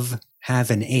 Does love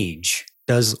have an age?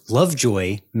 Does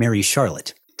Lovejoy marry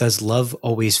Charlotte? Does love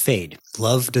always fade?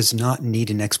 Love does not need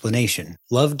an explanation.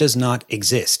 Love does not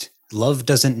exist. Love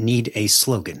doesn't need a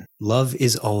slogan. Love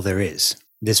is all there is.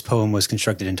 This poem was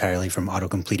constructed entirely from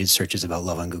auto-completed searches about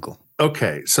love on Google.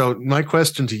 Okay, so my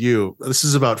question to you, this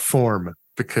is about form,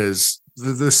 because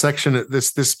this section,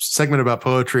 this segment about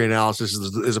poetry analysis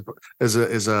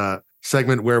is a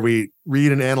segment where we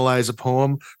read and analyze a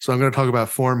poem. So I'm going to talk about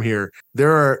form here.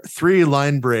 There are 3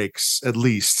 line breaks at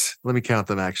least. Let me count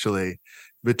them actually.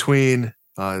 Between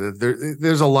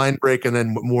there's a line break and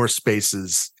then more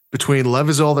spaces between love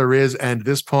is all there is and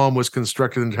this poem was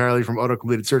constructed entirely from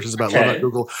auto-completed searches about love on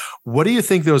Google. What do you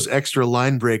think those extra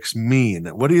line breaks mean?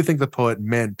 What do you think the poet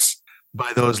meant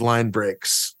by those line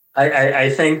breaks?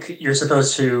 I think you're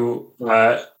supposed to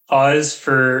pause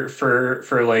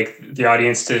for like the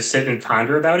audience to sit and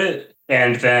ponder about it,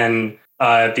 and then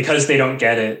because they don't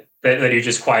get it, that you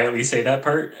just quietly say that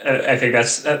part. I think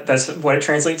that's what it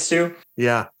translates to.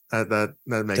 Yeah, that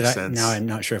makes sense. Now I'm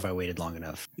not sure if I waited long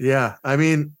enough. Yeah, I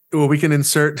mean, well, we can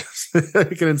insert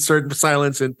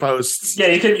silence in posts. Yeah,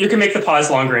 you can make the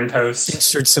pause longer in post.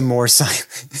 Insert some more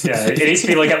silence. Yeah, it needs to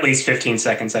be like at least 15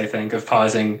 seconds, I think, of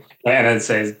pausing and then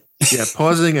say. Yeah,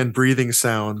 pausing and breathing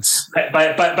sounds.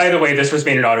 By the way, this was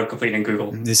made in autocomplete in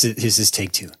Google. This is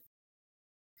take 2.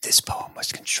 This poem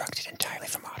was constructed entirely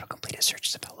from auto-completed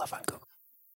searches about love on Google.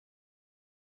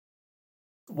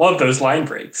 Love those line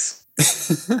breaks.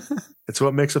 It's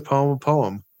what makes a poem a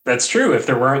poem. That's true. If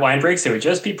there weren't line breaks, it would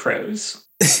just be prose.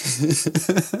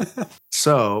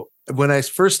 So when I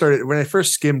first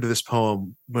skimmed this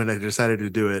poem, when I decided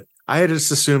to do it, I had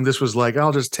just assumed this was like,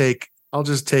 I'll just take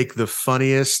the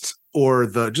funniest or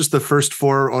just the first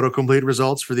 4 autocomplete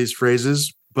results for these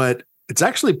phrases. But it's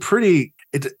actually pretty,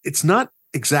 it's not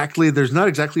exactly, there's not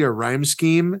exactly a rhyme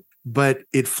scheme, but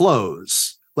it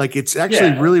flows. Like it's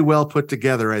actually really well put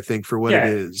together, I think, for what it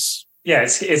is. Yeah,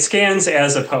 it scans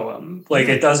as a poem. Like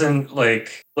it doesn't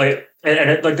like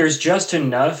there's just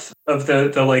enough of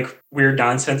the like weird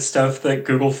nonsense stuff that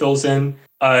Google fills in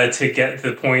to get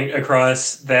the point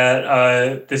across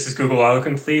that this is Google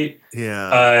autocomplete.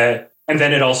 Yeah. And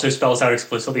then it also spells out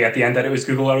explicitly at the end that it was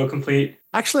Google autocomplete.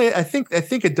 Actually, I think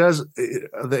it does.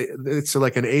 It's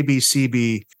like an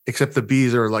ABCB, except the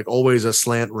B's are like always a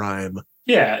slant rhyme.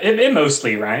 Yeah, it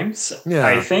mostly rhymes. Yeah.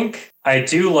 I think I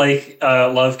do like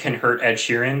Love Can Hurt Ed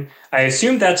Sheeran. I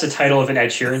assume that's a title of an Ed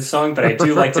Sheeran song, but I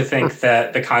do like to think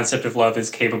that the concept of love is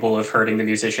capable of hurting the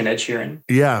musician Ed Sheeran.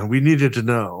 Yeah, we needed to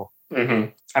know. Mm-hmm.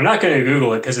 I'm not going to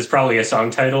Google it because it's probably a song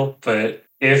title, but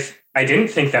if I didn't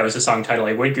think that was a song title,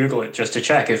 I would Google it just to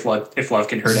check if love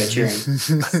can hurt Ed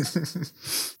Sheeran.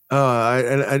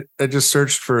 I just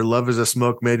searched for "Love is a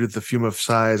Smoke Made with the Fume of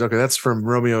Sighs." Okay, that's from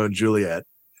Romeo and Juliet.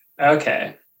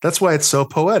 Okay, that's why it's so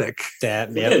poetic. That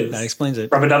explains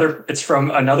it. It's from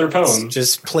another poem. It's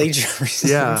just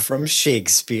plagiarism from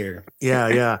Shakespeare.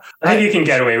 Yeah. I think you can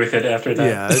get away with it after that.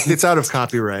 Yeah, it's out of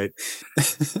copyright.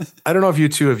 I don't know if you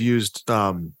two have used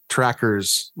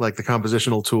trackers like the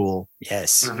compositional tool.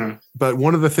 Yes. Mm-hmm. But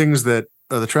one of the things that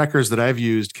the trackers that I've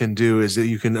used can do is that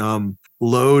you can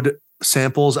load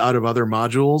samples out of other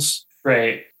modules.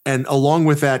 Right. And along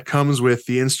with that comes with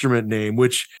the instrument name,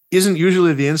 which isn't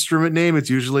usually the instrument name. It's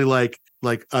usually like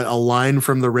a line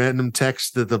from the random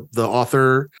text that the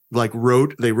author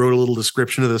wrote. They wrote a little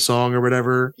description of the song or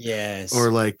whatever. Yes.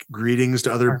 Or like greetings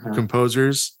to other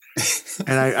composers.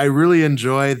 And I really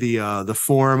enjoy the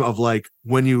form of like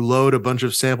when you load a bunch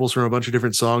of samples from a bunch of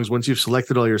different songs. Once you've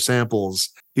selected all your samples,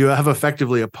 you have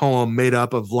effectively a poem made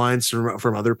up of lines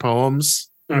from other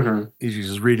poems. Mm-hmm. You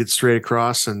just read it straight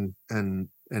across and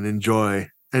enjoy.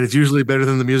 And it's usually better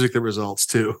than the music that results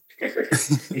too.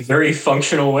 A very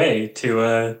functional way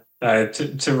to write,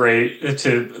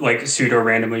 to like pseudo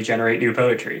randomly generate new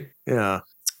poetry. Yeah.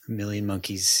 A million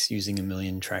monkeys using a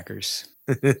million trackers.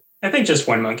 I think just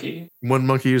one monkey. One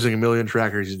monkey using a million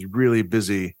trackers is really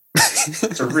busy.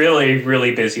 It's a really,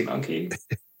 really busy monkey.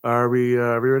 Are we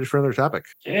ready for another topic?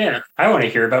 Yeah, I want to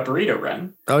hear about Burrito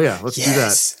Run. Oh yeah, let's do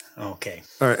that. Okay.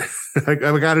 All right. I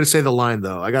got to say the line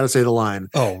though. I got to say the line.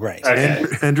 Oh, right. Okay.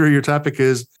 Andrew, your topic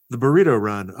is the burrito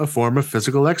run, a form of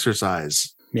physical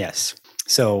exercise. Yes.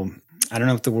 So I don't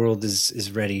know if the world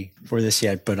is ready for this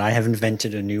yet, but I have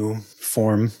invented a new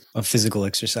form of physical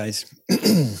exercise.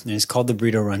 And it's called the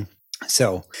burrito run.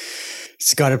 So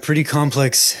it's got a pretty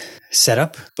complex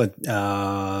setup, but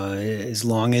as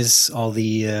long as all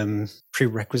the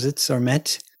prerequisites are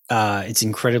met, it's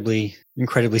incredibly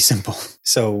simple.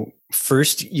 So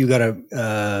first, you got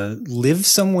to live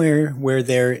somewhere where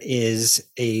there is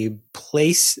a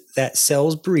place that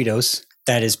sells burritos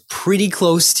that is pretty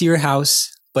close to your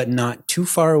house, but not too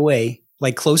far away,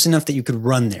 like close enough that you could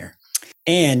run there.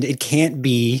 And it can't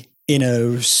be in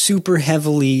a super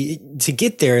heavily, to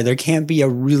get there, there can't be a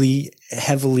really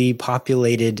heavily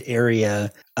populated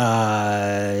area.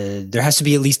 There has to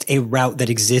be at least a route that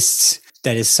exists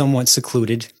that is somewhat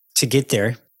secluded to get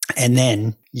there. And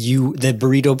then the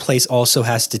burrito place also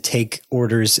has to take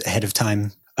orders ahead of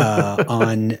time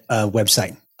on a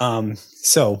website.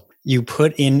 So you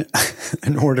put in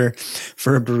an order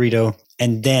for a burrito,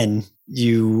 and then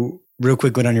you real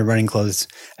quick put on your running clothes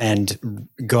and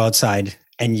go outside,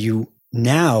 and you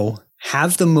now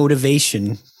have the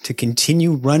motivation to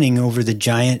continue running over the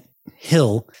giant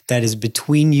hill that is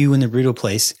between you and the burrito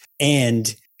place.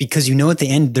 And because you know at the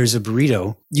end there's a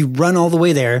burrito, you run all the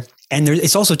way there. And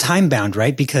it's also time bound,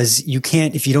 right? Because you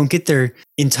can't, if you don't get there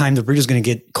in time, the burrito's going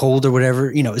to get cold or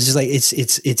whatever. You know, it's just like,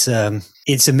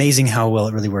 it's amazing how well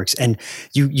it really works. And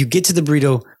you get to the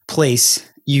burrito place,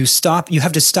 you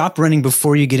have to stop running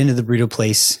before you get into the burrito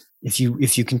place. If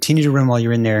you continue to run while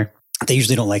you're in there, they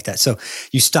usually don't like that. So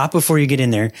you stop before you get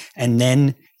in there, and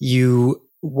then you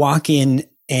walk in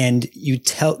and you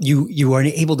are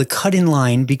able to cut in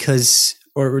line because,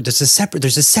 or there's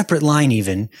a separate line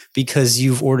even because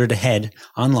you've ordered ahead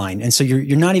online. And so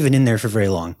you're not even in there for very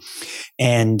long.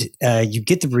 And you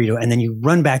get the burrito, and then you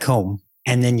run back home,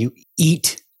 and then you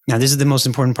eat. Now, this is the most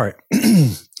important part.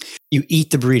 You eat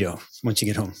the burrito once you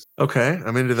get home. Okay.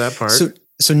 I'm into that part.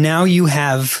 So now you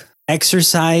have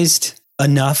exercised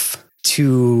enough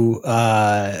to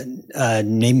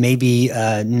maybe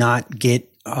not get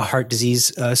heart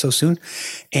disease so soon.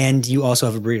 And you also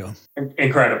have a burrito.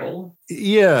 Incredible.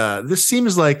 Yeah, this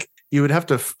seems like you would have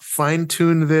to fine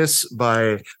tune this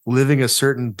by living a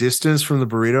certain distance from the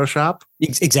burrito shop.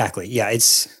 Exactly. Yeah,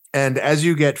 and as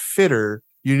you get fitter,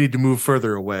 you need to move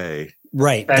further away.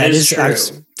 Right. That is true.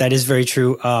 That is very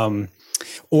true.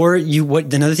 Or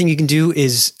another thing you can do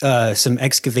is some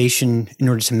excavation in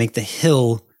order to make the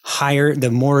hill higher.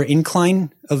 The more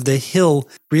incline of the hill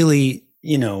really,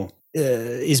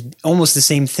 is almost the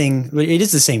same thing. But it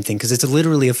is the same thing because it's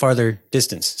literally a farther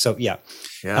distance. So yeah.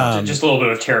 Just a little bit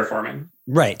of terraforming.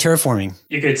 Right, terraforming.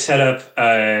 You could set up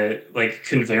like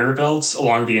conveyor belts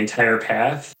along the entire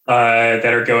path that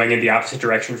are going in the opposite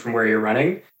direction from where you're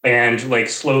running, and like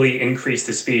slowly increase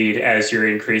the speed as you're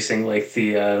increasing like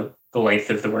the length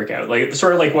of the workout, like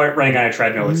sort of like running on a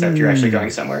treadmill, except you're actually going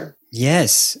somewhere.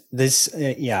 Yes,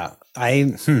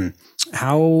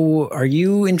 How are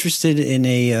you interested in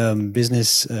a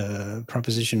business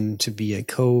proposition to be a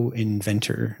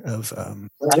co-inventor of? I'm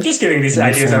just giving these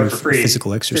ideas out for free.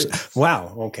 Physical exercise.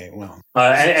 Wow. Okay. Wow.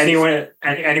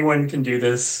 Anyone can do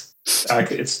this.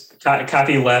 It's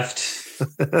copy left.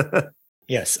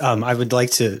 Yes. I would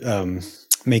like to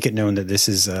make it known that this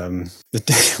is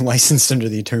licensed under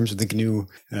the terms of the GNU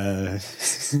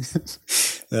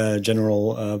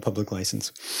general public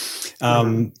license.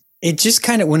 It just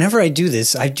kind of, whenever I do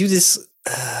this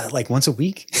like once a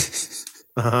week.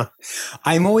 Uh-huh.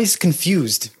 I'm always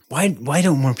confused. Why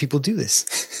don't more people do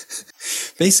this?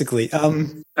 Basically.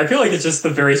 I feel like it's just the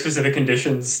very specific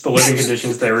conditions, the living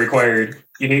conditions that are required.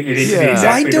 You need to be exactly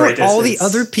Why the don't right all the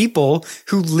distance. other people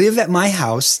who live at my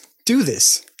house do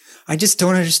this? I just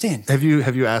don't understand. Have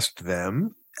you asked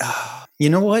them? You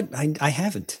know what? I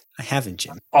haven't,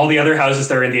 Jim. All the other houses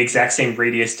that are in the exact same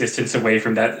radius distance away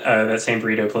from that same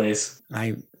burrito place.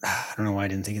 I don't know why I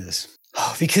didn't think of this.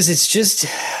 Oh, because it's just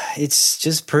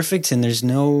perfect, and it's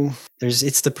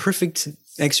the perfect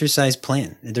exercise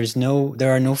plan. There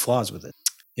are no flaws with it.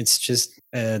 It's just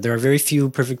there are very few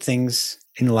perfect things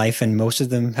in life, and most of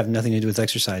them have nothing to do with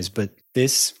exercise. But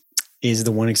this is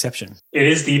the one exception. It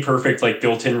is the perfect like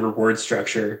built-in reward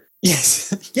structure.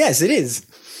 Yes, yes, it is.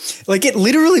 Like it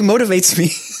literally motivates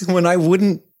me when I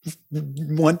wouldn't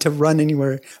want to run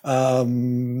anywhere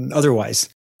otherwise.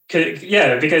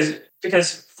 Yeah, because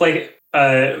like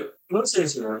most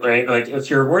things, right? Like if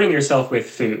you're rewarding yourself with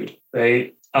food,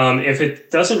 right? if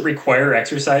it doesn't require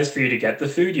exercise for you to get the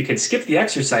food, you can skip the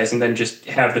exercise and then just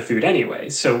have the food anyway.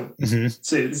 So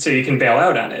you can bail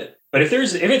out on it. But if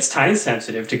it's time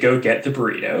sensitive to go get the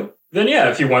burrito, then yeah,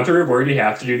 if you want the reward, you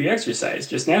have to do the exercise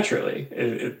just naturally.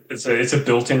 It's a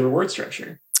built-in reward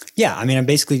structure. Yeah, I mean, I'm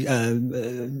basically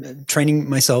training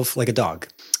myself like a dog,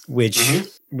 which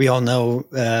we all know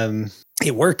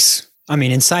it works. I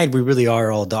mean, inside we really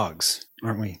are all dogs,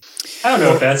 aren't we? I don't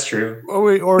know if that's true.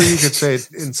 Or you could say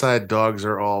inside dogs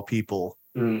are all people.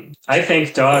 I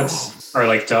think dogs are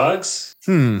like dogs.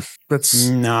 That's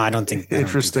no, I don't think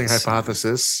interesting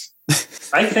hypothesis.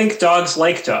 I think dogs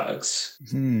like dogs.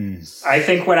 I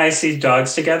think when I see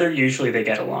dogs together, usually they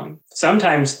get along.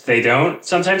 Sometimes they don't.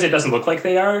 Sometimes it doesn't look like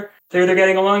they're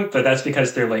getting along, but that's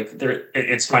because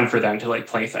it's fun for them to like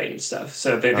play fight and stuff.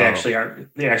 So they actually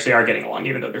are getting along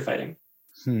even though they're fighting.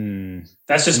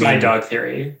 That's just my dog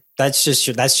theory. That's just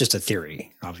a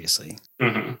theory, obviously.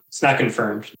 It's not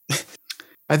confirmed.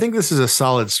 I think this is a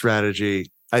solid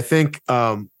strategy. I think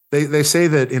they say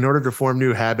that in order to form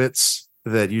new habits,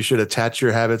 that you should attach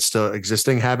your habits to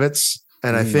existing habits.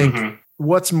 And I think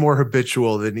what's more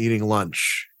habitual than eating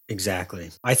lunch?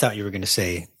 Exactly. I thought you were going to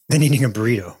say than eating a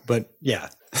burrito, but yeah.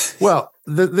 Well,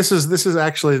 this is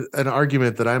actually an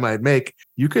argument that I might make.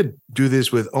 You could do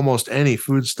this with almost any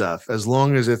food stuff as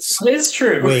long as it's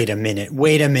true. Wait a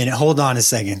minute. Hold on a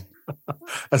second.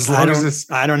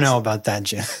 I don't know about that,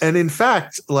 Jim. And in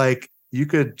fact, like, you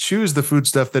could choose the food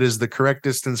stuff that is the correct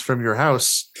distance from your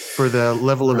house for the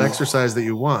level of exercise that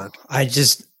you want. I'm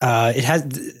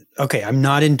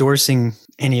not endorsing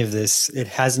any of this.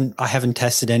 I haven't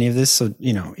tested any of this. So,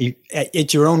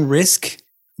 at your own risk,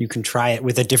 you can try it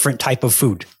with a different type of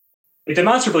food. It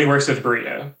demonstrably works with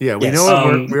burrito. Yeah, we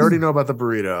know. We already know about the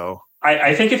burrito.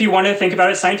 I think if you want to think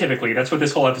about it scientifically, that's what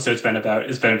this whole episode's been about.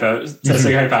 It's been about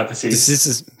testing hypotheses. This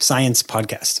is a science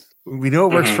podcast. We know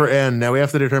it works for n. Now we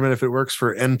have to determine if it works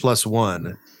for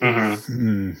n+1.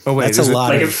 Oh wait, that's a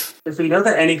lot. If we know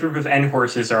that any group of n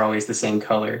horses are always the same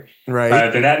color,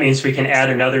 right? Then that means we can add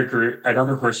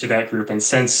another horse to that group, and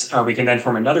since we can then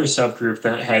form another subgroup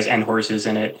that has n horses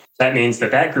in it, that means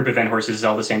that group of n horses is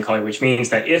all the same color. Which means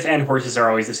that if n horses are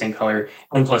always the same color,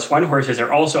 n+1 horses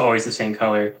are also always the same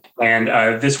color, and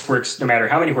this works no matter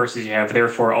how many horses you have.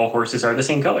 Therefore, all horses are the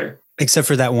same color. Except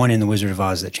for that one in The Wizard of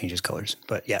Oz that changes colors.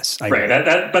 But yes, I agree.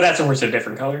 Right. But that's a horse of a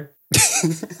different color.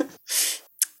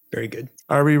 Very good.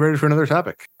 Are we ready for another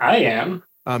topic? I am.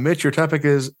 Mitch, your topic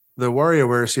is the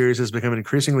WarioWare series has become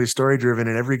increasingly story-driven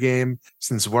in every game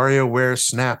since WarioWare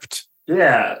snapped.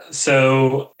 Yeah.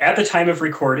 So at the time of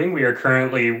recording, we are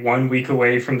currently 1 week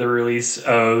away from the release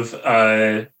of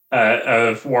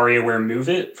WarioWare Move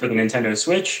It for the Nintendo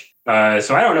Switch.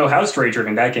 So I don't know how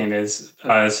story-driven that game is.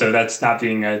 So that's not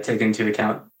being taken into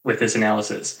account with this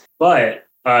analysis. But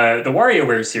the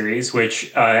WarioWare series,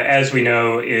 which, as we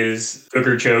know, is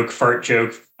booger joke, fart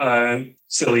joke,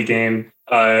 silly game,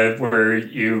 where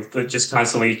you just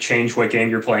constantly change what game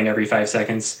you're playing every 5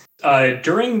 seconds.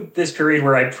 During this period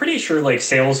where I'm pretty sure, like,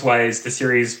 sales-wise, the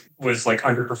series was, like,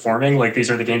 underperforming, like,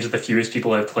 these are the games that the fewest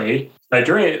people have played.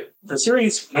 During it, the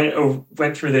series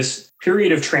went through this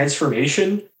period of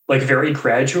transformation, like, very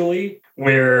gradually,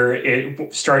 where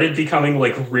it started becoming,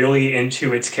 like, really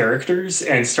into its characters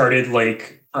and started,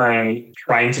 like,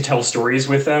 trying to tell stories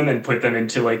with them and put them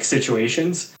into, like,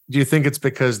 situations. Do you think it's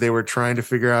because they were trying to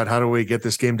figure out how do we get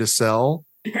this game to sell?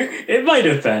 It might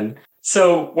have been.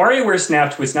 So WarioWare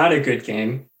Snapped was not a good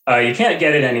game. You can't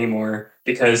get it anymore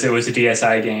because it was a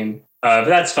DSi game. But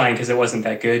that's fine because it wasn't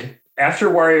that good. After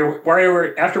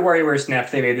WarioWare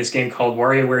Snapped, they made this game called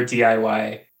WarioWare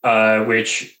DIY,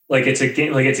 which it's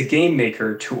a game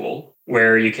maker tool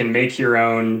where you can make your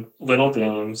own little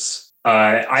games.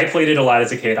 I played it a lot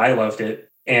as a kid. I loved it.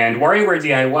 And WarioWare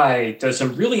DIY does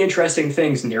some really interesting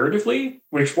things narratively,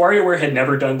 which WarioWare had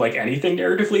never done like anything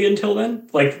narratively until then.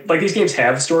 Like these games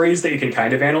have stories that you can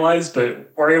kind of analyze,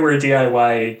 but WarioWare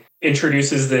DIY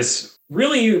introduces this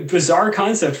really bizarre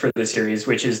concept for the series,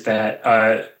 which is that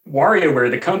WarioWare,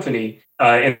 the company,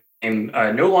 in the game,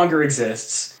 no longer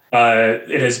exists.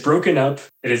 It has broken up.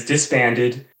 It has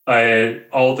disbanded.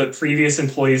 All the previous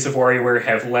employees of WarioWare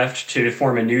have left to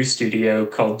form a new studio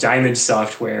called Diamond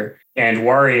Software. And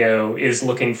Wario is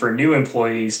looking for new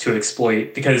employees to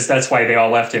exploit because that's why they all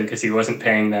left him, because he wasn't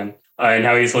paying them. And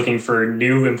now he's looking for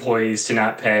new employees to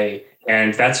not pay.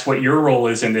 And that's what your role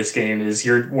is in this game, is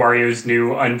you're Wario's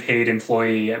new unpaid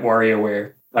employee at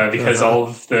WarioWare, because all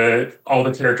the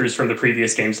characters from the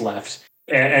previous games left.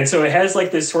 And so it has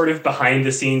like this sort of behind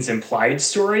the scenes implied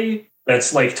story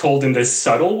that's like told in this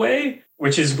subtle way,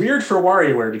 which is weird for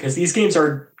WarioWare because these games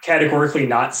are categorically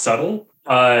not subtle.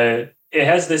 it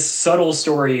has this subtle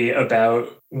story about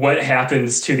what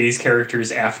happens to these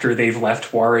characters after they've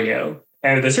left Wario.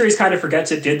 And the series kind of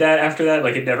forgets it did that after that.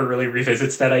 Like, it never really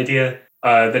revisits that idea.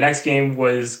 The next game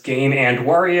was Game and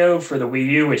Wario for the Wii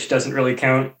U, which doesn't really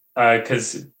count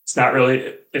because it's not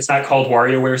called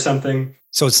WarioWare something.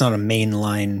 So it's not a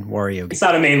mainline Wario game. It's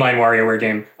not a mainline WarioWare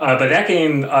game. But that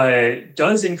game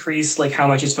does increase like how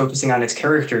much it's focusing on its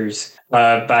characters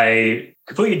by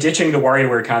completely ditching the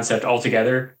WarioWare concept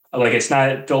altogether. Like, it's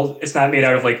not made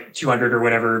out of like 200 or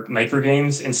whatever micro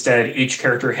games. Instead, each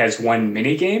character has one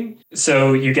mini game.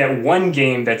 So you get one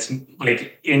game that's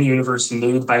like in universe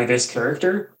made by this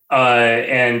character.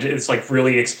 And it's like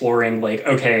really exploring like,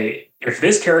 okay, if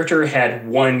this character had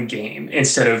one game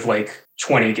instead of like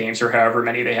 20 games or however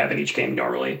many they have in each game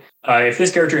normally, if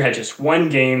this character had just one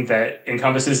game that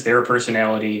encompasses their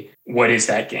personality, what is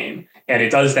that game? And it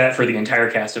does that for the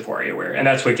entire cast of WarioWare. And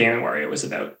that's what Game & Wario was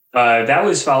about. That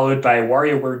was followed by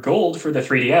WarioWare Gold for the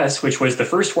 3DS, which was the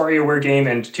first WarioWare game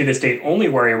and to this date only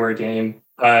WarioWare game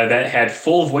that had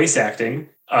full voice acting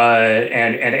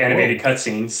and animated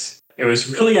cutscenes. It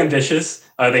was really ambitious.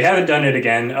 They haven't done it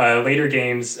again. Later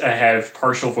games have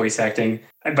partial voice acting.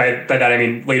 By that, I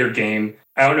mean later game.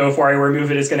 I don't know if WarioWare Move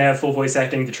It is going to have full voice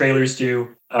acting. The trailers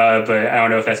do. But I don't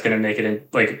know if that's going to make it in,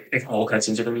 like, if all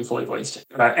cutscenes are going to be fully voiced.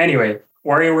 Anyway,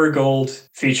 WarioWare Gold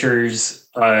features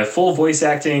full voice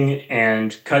acting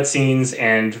and cutscenes,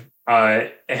 and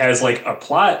it has, like, a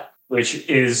plot, which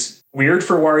is weird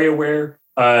for WarioWare,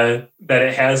 that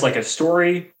it has, like, a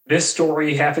story. This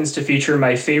story happens to feature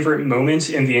my favorite moment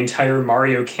in the entire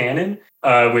Mario canon,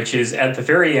 which is at the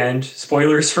very end.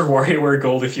 Spoilers for WarioWare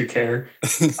Gold if you care.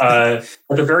 At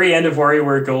the very end of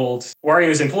WarioWare Gold,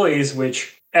 Wario's employees,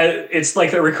 which it's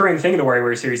like a recurring thing in the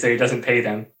WarioWare series that he doesn't pay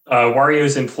them.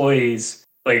 Wario's employees,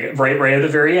 like right at the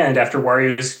very end, after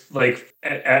Wario's like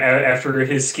after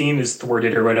his scheme is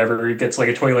thwarted or whatever, he gets like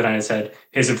a toilet on his head.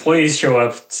 His employees show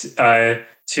up to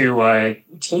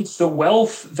take the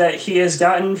wealth that he has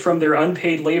gotten from their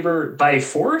unpaid labor by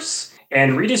force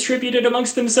and redistribute it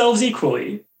amongst themselves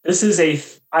equally. This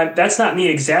is that's not me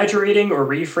exaggerating or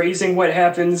rephrasing what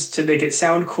happens to make it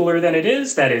sound cooler than it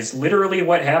is. That is literally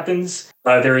what happens.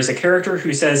 There is a character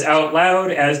who says out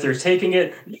loud as they're taking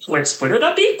it, "Let's split it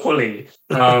up equally."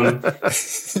 That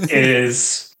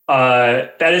is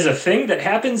a thing that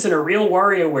happens in a real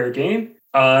WarioWare game.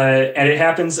 And it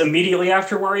happens immediately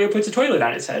after Wario puts a toilet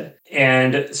on his head.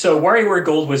 And so WarioWare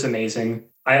Gold was amazing.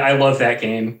 I love that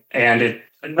game. And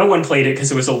no one played it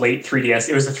because it was a late 3DS.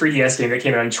 It was a 3DS game that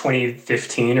came out in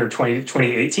 2015 or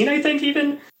 2018, I think,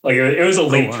 even. Like, it was a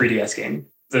late 3DS game.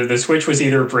 The Switch was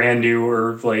either brand new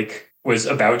or, like, was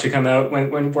about to come out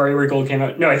when WarioWare Gold came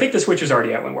out. No, I think the Switch was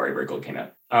already out when WarioWare Gold came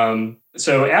out.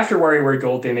 So after WarioWare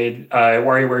Gold, they made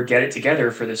WarioWare Get It Together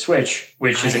for the Switch,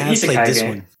 which is an isekai game.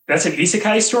 One. That's an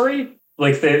isekai story.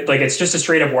 Like it's just a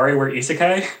straight up WarioWare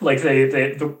isekai. Like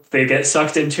they get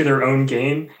sucked into their own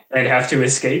game and have to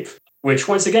escape. Which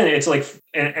once again, it's like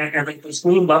and like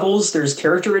between levels, there's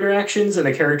character interactions, and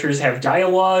the characters have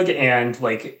dialogue, and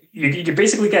like you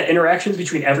basically get interactions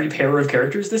between every pair of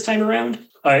characters this time around.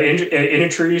 It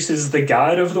introduces the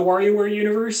god of the WarioWare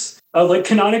universe, like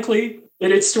canonically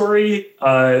in its story.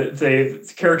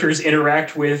 The characters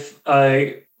interact with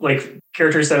like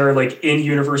characters that are like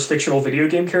in-universe fictional video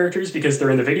game characters because they're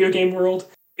in the video game world.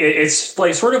 It's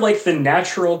like sort of like the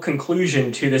natural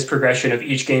conclusion to this progression of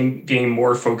each game being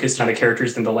more focused on the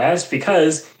characters than the last,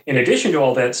 because in addition to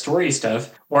all that story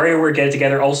stuff, WarioWare Get It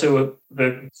Together also,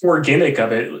 the core gimmick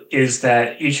of it is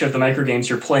that each of the microgames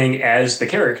you're playing as the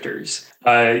characters.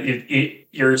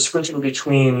 You're switching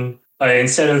between,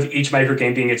 instead of each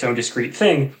microgame being its own discrete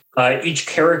thing, each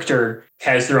character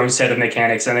has their own set of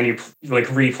mechanics, and then you like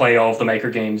replay all of the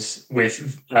microgames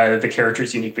with the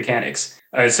character's unique mechanics.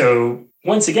 So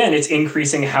once again, it's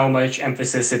increasing how much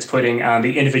emphasis it's putting on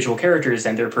the individual characters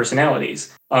and their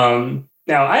personalities.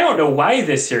 Now, I don't know why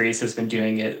this series has been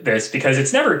doing this, because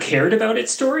it's never cared about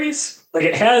its stories. Like,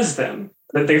 it has them,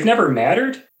 but they've never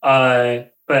mattered.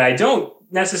 But I don't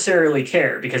necessarily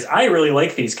care, because I really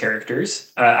like these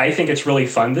characters. I think it's really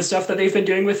fun, the stuff that they've been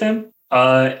doing with them.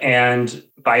 And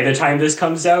by the time this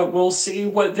comes out, we'll see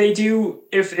what they do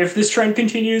if this trend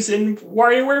continues in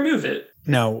WarioWare Move It.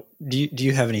 Now, do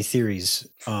you have any theories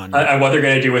on what they're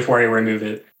going to do with WarioWare Move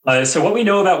It? So what we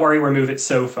know about WarioWare Move It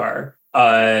so far,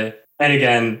 and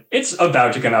again, it's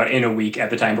about to come out in a week at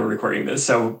the time we're recording this,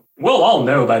 so we'll all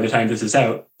know by the time this is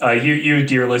out. You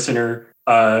dear listener,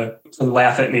 can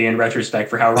laugh at me in retrospect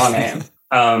for how wrong I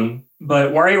am.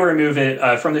 But WarioWare Move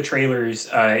It, from the trailers,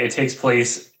 it takes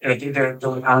place, they're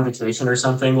on vacation or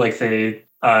something, like they're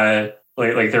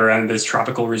on this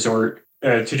tropical resort.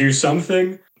 to do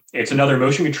something. It's another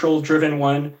motion control driven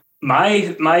one.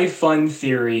 My fun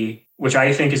theory, which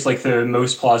I think is like the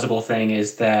most plausible thing,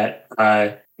 is that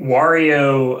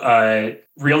Wario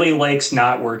really likes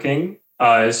not working.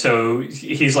 So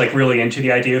he's like really into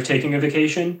the idea of taking a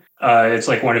vacation. It's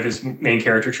like one of his main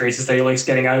character traits is that he likes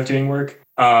getting out of doing work.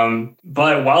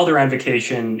 But while they're on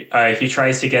vacation, he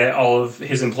tries to get all of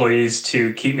his employees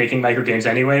to keep making microgames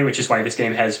anyway, which is why this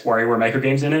game has WarioWare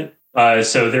microgames in it.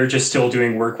 So they're just still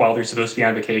doing work while they're supposed to be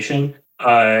on vacation.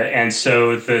 And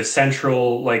so the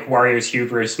central like Wario's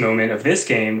hubris moment of this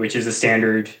game, which is a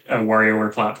standard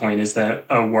WarioWare plot point, is that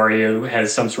Wario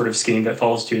has some sort of scheme that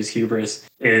falls to his hubris.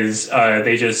 Is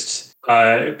they just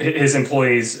his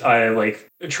employees like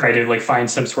try to like find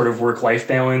some sort of work-life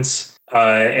balance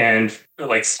and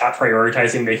like stop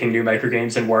prioritizing making new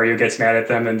microgames, and Wario gets mad at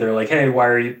them, and they're like, "Hey,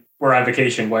 we're on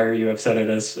vacation. Why are you upset at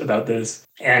us about this?"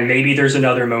 And maybe there's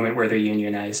another moment where they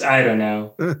unionize. I don't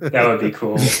know. That would be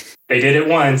cool. They did it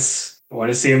once. I want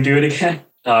to see them do it again.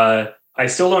 I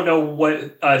still don't know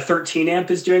what 13 Amp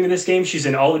is doing in this game. She's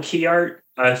in all the key art.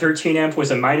 13 Amp was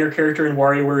a minor character in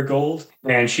WarioWare Gold,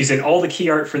 and she's in all the key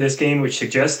art for this game, which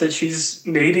suggests that she's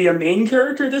maybe a main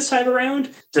character this time around.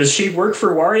 Does she work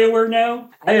for WarioWare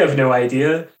now? I have no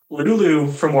idea.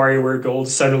 Lulu from WarioWare Gold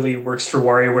suddenly works for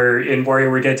WarioWare in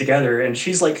WarioWare Get Together, and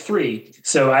she's like 3.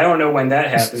 So I don't know when that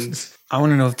happens. I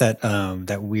want to know if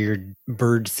that weird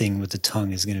bird thing with the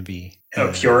tongue is going to be.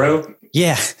 Puro?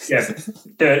 Yeah. Yeah.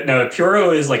 No,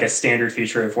 Puro is like a standard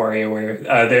feature of WarioWare.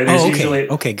 There's usually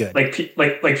okay, good.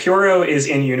 Like Puro is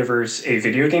in universe a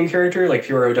video game character. Like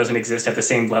Puro doesn't exist at the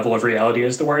same level of reality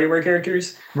as the WarioWare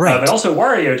characters. Right. But also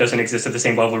Wario doesn't exist at the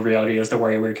same level of reality as the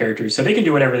WarioWare characters. So they can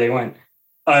do whatever they want.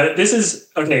 This is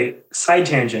okay. Side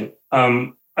tangent.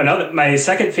 My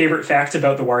second favorite fact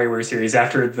about the WarioWare series,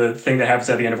 after the thing that happens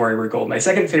at the end of WarioWare Gold, my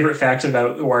second favorite fact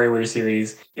about the WarioWare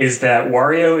series is that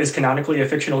Wario is canonically a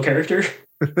fictional character.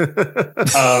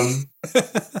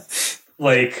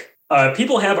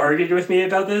 People have argued with me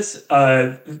about this,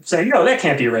 saying, no, that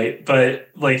can't be right. But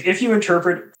like, if you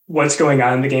interpret what's going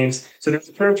on in the games, so there's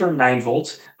a character 9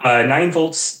 Volt. 9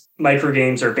 Volt's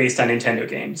microgames are based on Nintendo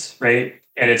games, right?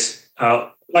 And it's a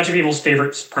bunch of people's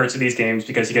favorite parts of these games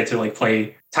because you get to like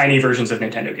play tiny versions of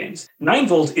Nintendo games. 9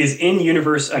 Volt is in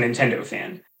universe a Nintendo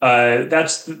fan.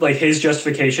 That's like his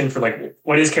justification for like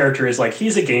what his character is like.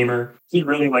 He's a gamer. He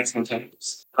really likes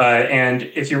Nintendos. And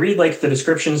if you read like the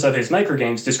descriptions of his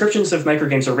microgames, descriptions of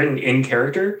microgames are written in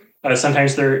character.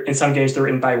 Sometimes in some games they're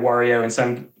written by Wario, in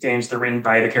some games they're written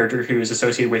by the character who is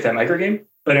associated with that microgame.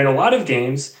 But in a lot of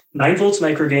games, 9 Volt's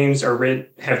microgames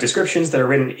have descriptions that are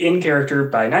written in character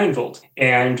by 9 Volt.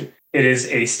 And it is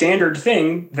a standard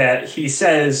thing that he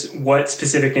says what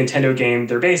specific Nintendo game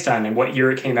they're based on and what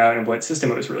year it came out and what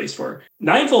system it was released for.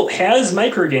 9 Volt has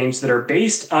microgames that are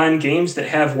based on games that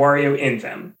have Wario in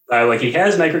them. Like he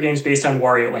has microgames based on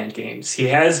Wario Land games. He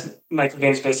has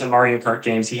microgames based on Mario Kart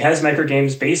games. He has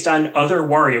microgames based on other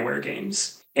WarioWare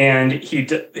games. And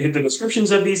the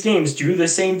descriptions of these games do the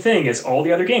same thing as all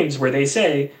the other games, where they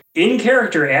say, in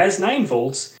character as 9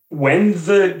 Volts, when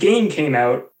the game came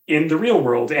out in the real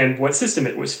world and what system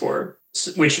it was for.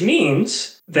 Which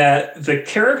means that the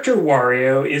character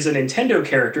Wario is a Nintendo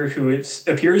character who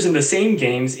appears in the same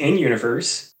games in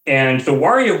universe, and the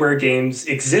WarioWare games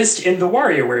exist in the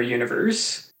WarioWare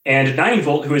universe, and 9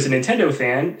 Volt, who is a Nintendo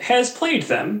fan, has played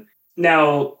them.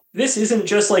 Now, this isn't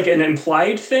just like an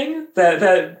implied thing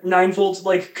that 9 Volt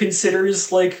like considers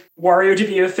like Wario to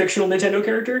be a fictional Nintendo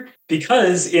character,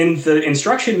 because in the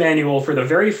instruction manual for the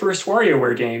very first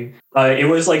WarioWare game, it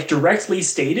was like directly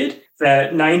stated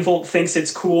that 9 Volt thinks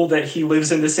it's cool that he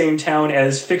lives in the same town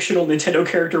as fictional Nintendo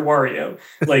character Wario.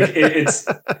 Like it's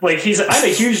like I'm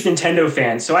a huge Nintendo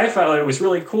fan, so I thought it was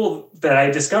really cool that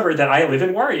I discovered that I live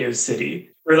in Wario's city.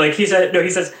 Or like he says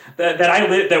that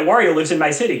Wario lives in my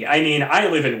city. I mean, I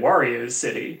live in Wario's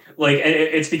city. Like, and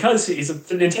it's because he's a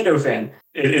Nintendo fan.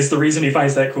 It is the reason he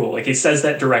finds that cool. Like, he says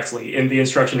that directly in the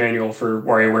instruction manual for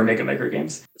WarioWare Mega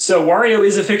Microgames. So Wario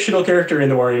is a fictional character in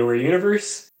the WarioWare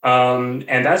universe. And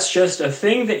that's just a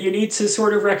thing that you need to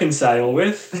sort of reconcile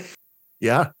with.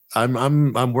 Yeah.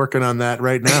 I'm working on that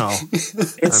right now.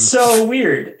 It's so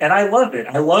weird, and I love it.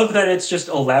 I love that it's just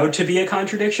allowed to be a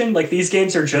contradiction. Like, these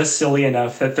games are just silly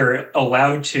enough that they're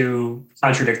allowed to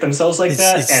contradict themselves like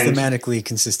that. It's and thematically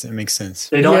consistent. It makes sense.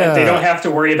 They don't have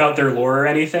to worry about their lore or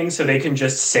anything, so they can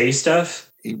just say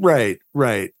stuff. Right.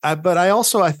 But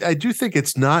I do think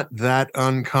it's not that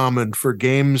uncommon for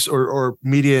games or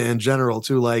media in general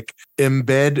to like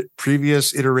embed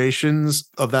previous iterations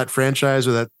of that franchise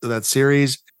or that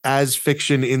series as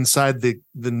fiction inside the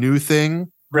new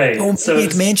thing. Right. Oh, so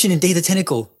Maniac Mansion and Day the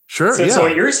Tentacle. Sure. So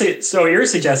what you're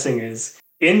suggesting is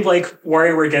in like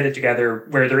WarioWare Get It Together,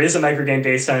 where there is a microgame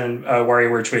based on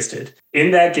WarioWare Twisted.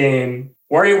 In that game,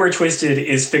 WarioWare Twisted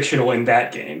is fictional in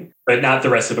that game, but not the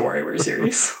rest of the WarioWare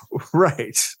series.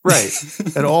 Right.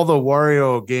 And all the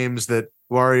Wario games that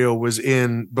Wario was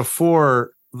in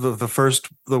before the first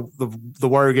the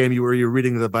Wario game you were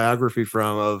reading the biography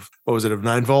from of of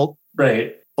 9 Volt?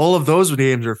 Right. All of those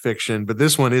games are fiction, but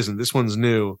this one isn't. This one's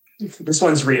new. This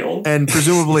one's real. And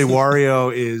presumably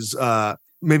Wario is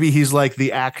maybe he's like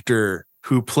the actor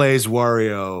who plays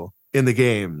Wario in the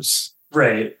games.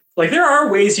 Right. Like there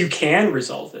are ways you can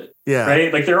resolve it. Yeah.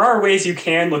 Right? Like there are ways you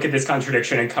can look at this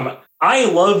contradiction and come up. I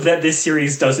love that this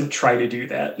series doesn't try to do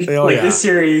that. This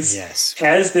series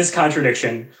has this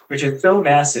contradiction, which is so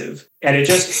massive. And it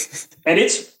just and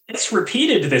it's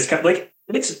repeated this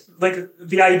it's like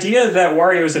the idea that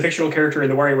Wario is a fictional character in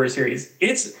the WarioWare series.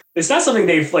 It's not something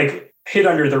they've like hid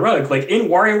under the rug. Like in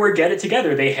WarioWare Get It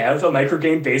Together, they have a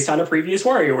microgame based on a previous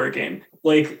WarioWare game.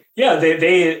 Like, yeah,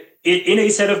 they in a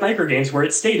set of microgames where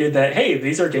it's stated that, hey,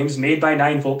 these are games made by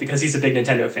 9 Volt because he's a big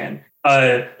Nintendo fan.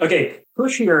 Okay,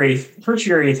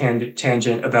 tertiary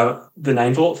tangent about the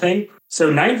 9 Volt thing. So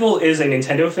 9 Volt is a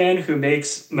Nintendo fan who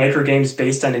makes microgames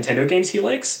based on Nintendo games he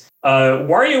likes.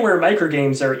 WarioWare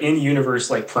microgames are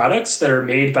in-universe like products that are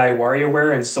made by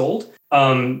WarioWare and sold.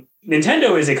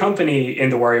 Nintendo is a company in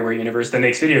the WarioWare universe that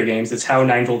makes video games. It's how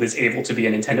 9 Volt is able to be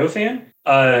a Nintendo fan.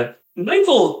 9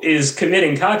 Volt is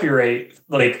committing copyright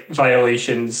like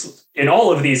violations in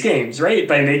all of these games, right?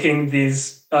 By making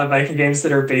these microgames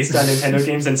that are based on Nintendo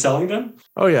games and selling them.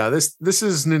 Oh yeah, this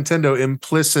is Nintendo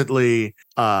implicitly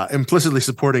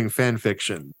supporting fan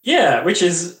fiction. Yeah, which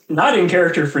is not in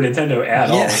character for Nintendo at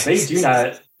all. They do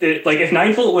not. If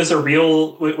 9 Volt was a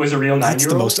real 9-year-old, that's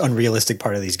the most unrealistic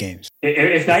part of these games.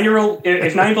 If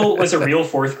 9 Volt was a real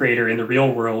 4th grader in the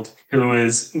real world who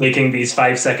was making these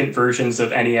 5-second versions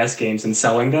of NES games and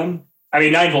selling them, I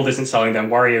mean, 9 Volt isn't selling them.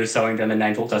 Wario is selling them, and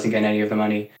 9 Volt doesn't get any of the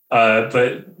money.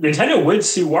 But Nintendo would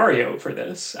sue Wario for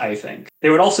this, I think. They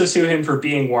would also sue him for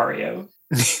being Wario.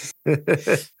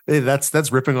 Hey,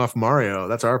 that's ripping off Mario.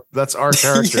 That's our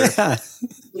character. Yeah.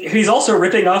 He's also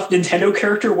ripping off Nintendo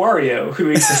character Wario, who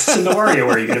exists in the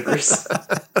WarioWare universe.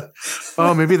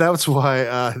 Oh, maybe that's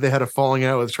why they had a falling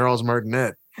out with Charles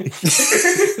Martinet. Because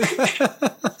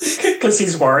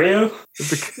he's Wario.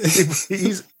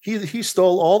 He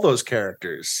stole all those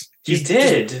characters. He's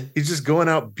just going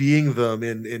out being them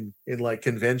in like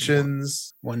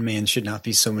conventions. One man should not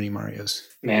be so many Marios.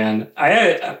 Man,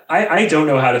 I don't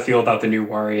know how to feel about the new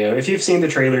Wario. If you've seen the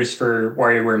trailers for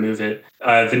WarioWare Move It,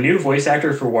 the new voice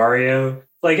actor for Wario,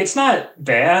 like it's not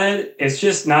bad. It's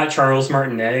just not Charles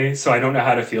Martinet, so I don't know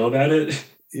how to feel about it.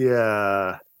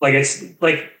 Yeah. Like it's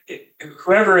like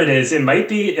whoever it is, it might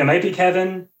be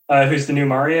Kevin, who's the new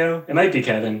Mario. It might be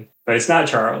Kevin, but it's not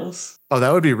Charles. Oh,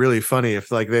 that would be really funny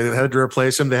if like they had to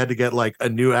replace him. They had to get like a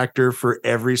new actor for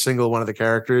every single one of the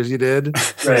characters you did.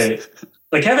 Right.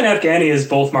 Like Kevin Afghani is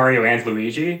both Mario and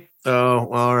Luigi. Oh,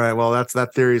 all right. Well,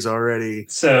 that theory's already.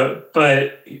 So,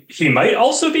 but he might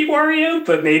also be Wario,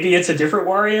 but maybe it's a different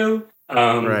Wario.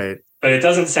 Right. But it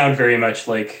doesn't sound very much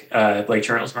like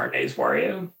Charles Martinet's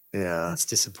Wario. Yeah, that's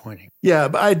disappointing. Yeah,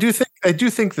 but I do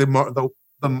think the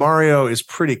Mario is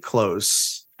pretty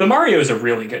close. The Mario is a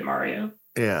really good Mario.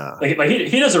 Yeah, like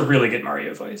he does a really good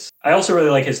Mario voice. I also really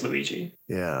like his Luigi.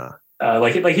 Yeah,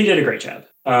 like he did a great job.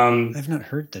 I've not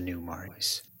heard the new Mario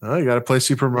voice. Oh, you got to play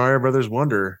Super Mario Brothers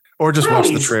Wonder, or just watch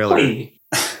the trailer. Zowie.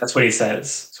 That's what he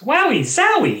says. Wowie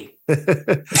zowie.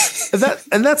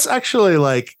 and that's actually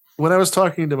like. When I was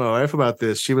talking to my wife about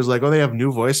this, she was like, oh, they have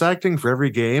new voice acting for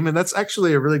every game. And that's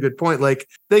actually a really good point. Like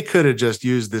they could have just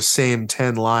used the same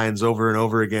 10 lines over and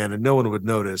over again and no one would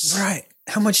notice. Right.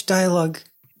 How much dialogue?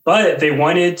 But they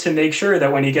wanted to make sure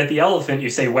that when you get the elephant, you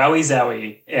say wowie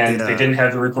zowie. And they didn't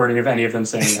have the recording of any of them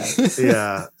saying that.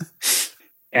 Yeah.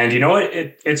 And you know what?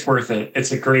 It's worth it.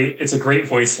 It's a great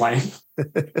voice line.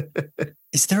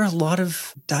 Is there a lot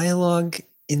of dialogue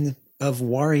of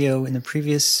Wario in the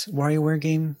previous WarioWare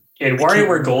game? In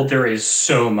WarioWare Gold, there is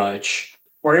so much.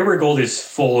 WarioWare Gold is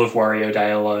full of Wario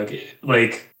dialogue.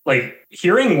 Like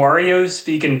hearing Wario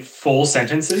speak in full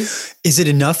sentences. Is it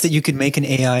enough that you could make an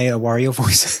AI a Wario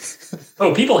voice?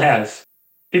 Oh, people have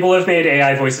made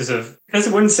AI voices because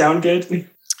it wouldn't sound good. It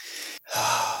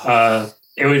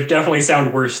would definitely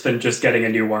sound worse than just getting a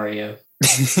new Wario.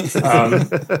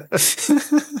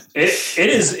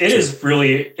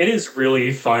 It is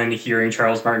really fun hearing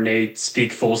Charles Martinet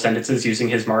speak full sentences using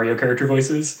his Mario character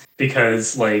voices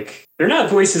because like they're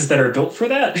not voices that are built for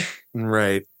that.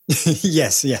 Right.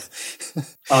 Yes, yeah.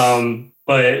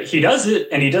 but he does it,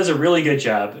 and he does a really good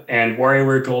job. And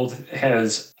WarioWare Gold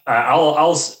has,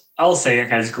 I'll say, it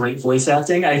has great voice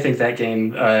acting. I think that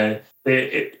game,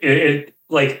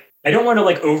 like, I don't want to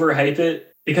like overhype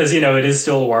it because it is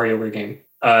still a WarioWare game.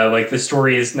 Like the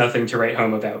story is nothing to write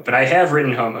home about, but I have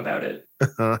written home about it.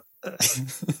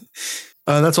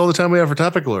 That's all the time we have for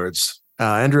Topic Lords.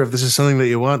 Andrew, if this is something that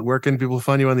you want, where can people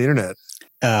find you on the internet?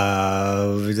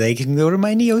 They can go to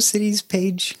my NeoCities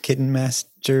page,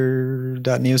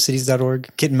 kittenmaster.neocities.org.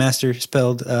 Kittenmaster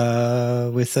spelled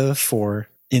with a 4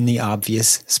 in the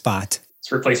obvious spot.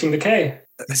 It's replacing the K.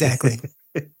 Exactly.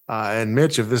 And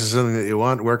Mitch, if this is something that you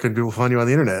want, where can people find you on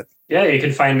the internet? Yeah, you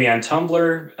can find me on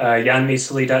Tumblr,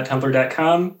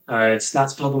 janmeasely.tumblr.com. It's not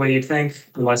spelled the way you'd think,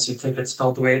 unless you think it's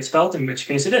spelled the way it's spelled, in which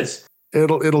case it is.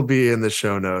 It'll be in the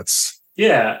show notes.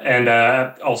 Yeah, and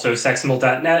also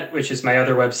seximal.net, which is my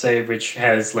other website, which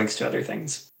has links to other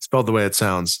things. Spelled the way it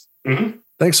sounds. Mm-hmm.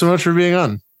 Thanks so much for being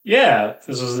on. Yeah,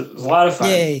 this was a lot of fun.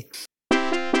 Yay.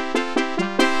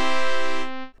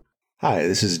 Hi,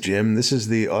 this is Jim. This is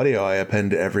the audio I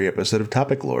append to every episode of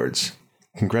Topic Lords.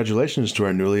 Congratulations to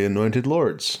our newly anointed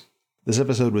lords. This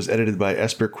episode was edited by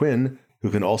Esper Quinn, who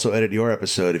can also edit your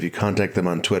episode if you contact them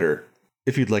on Twitter.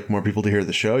 If you'd like more people to hear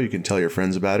the show, you can tell your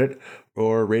friends about it,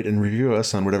 or rate and review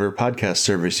us on whatever podcast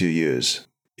service you use.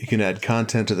 You can add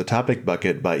content to the Topic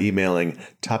Bucket by emailing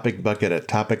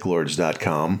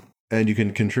topicbucket@topiclords.com, and you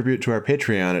can contribute to our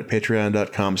Patreon at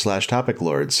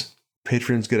patreon.com/topiclords.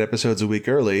 Patrons get episodes a week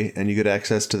early, and you get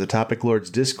access to the Topic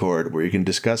Lords Discord, where you can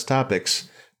discuss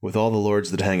topics with all the lords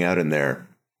that hang out in there.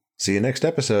 See you next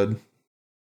episode.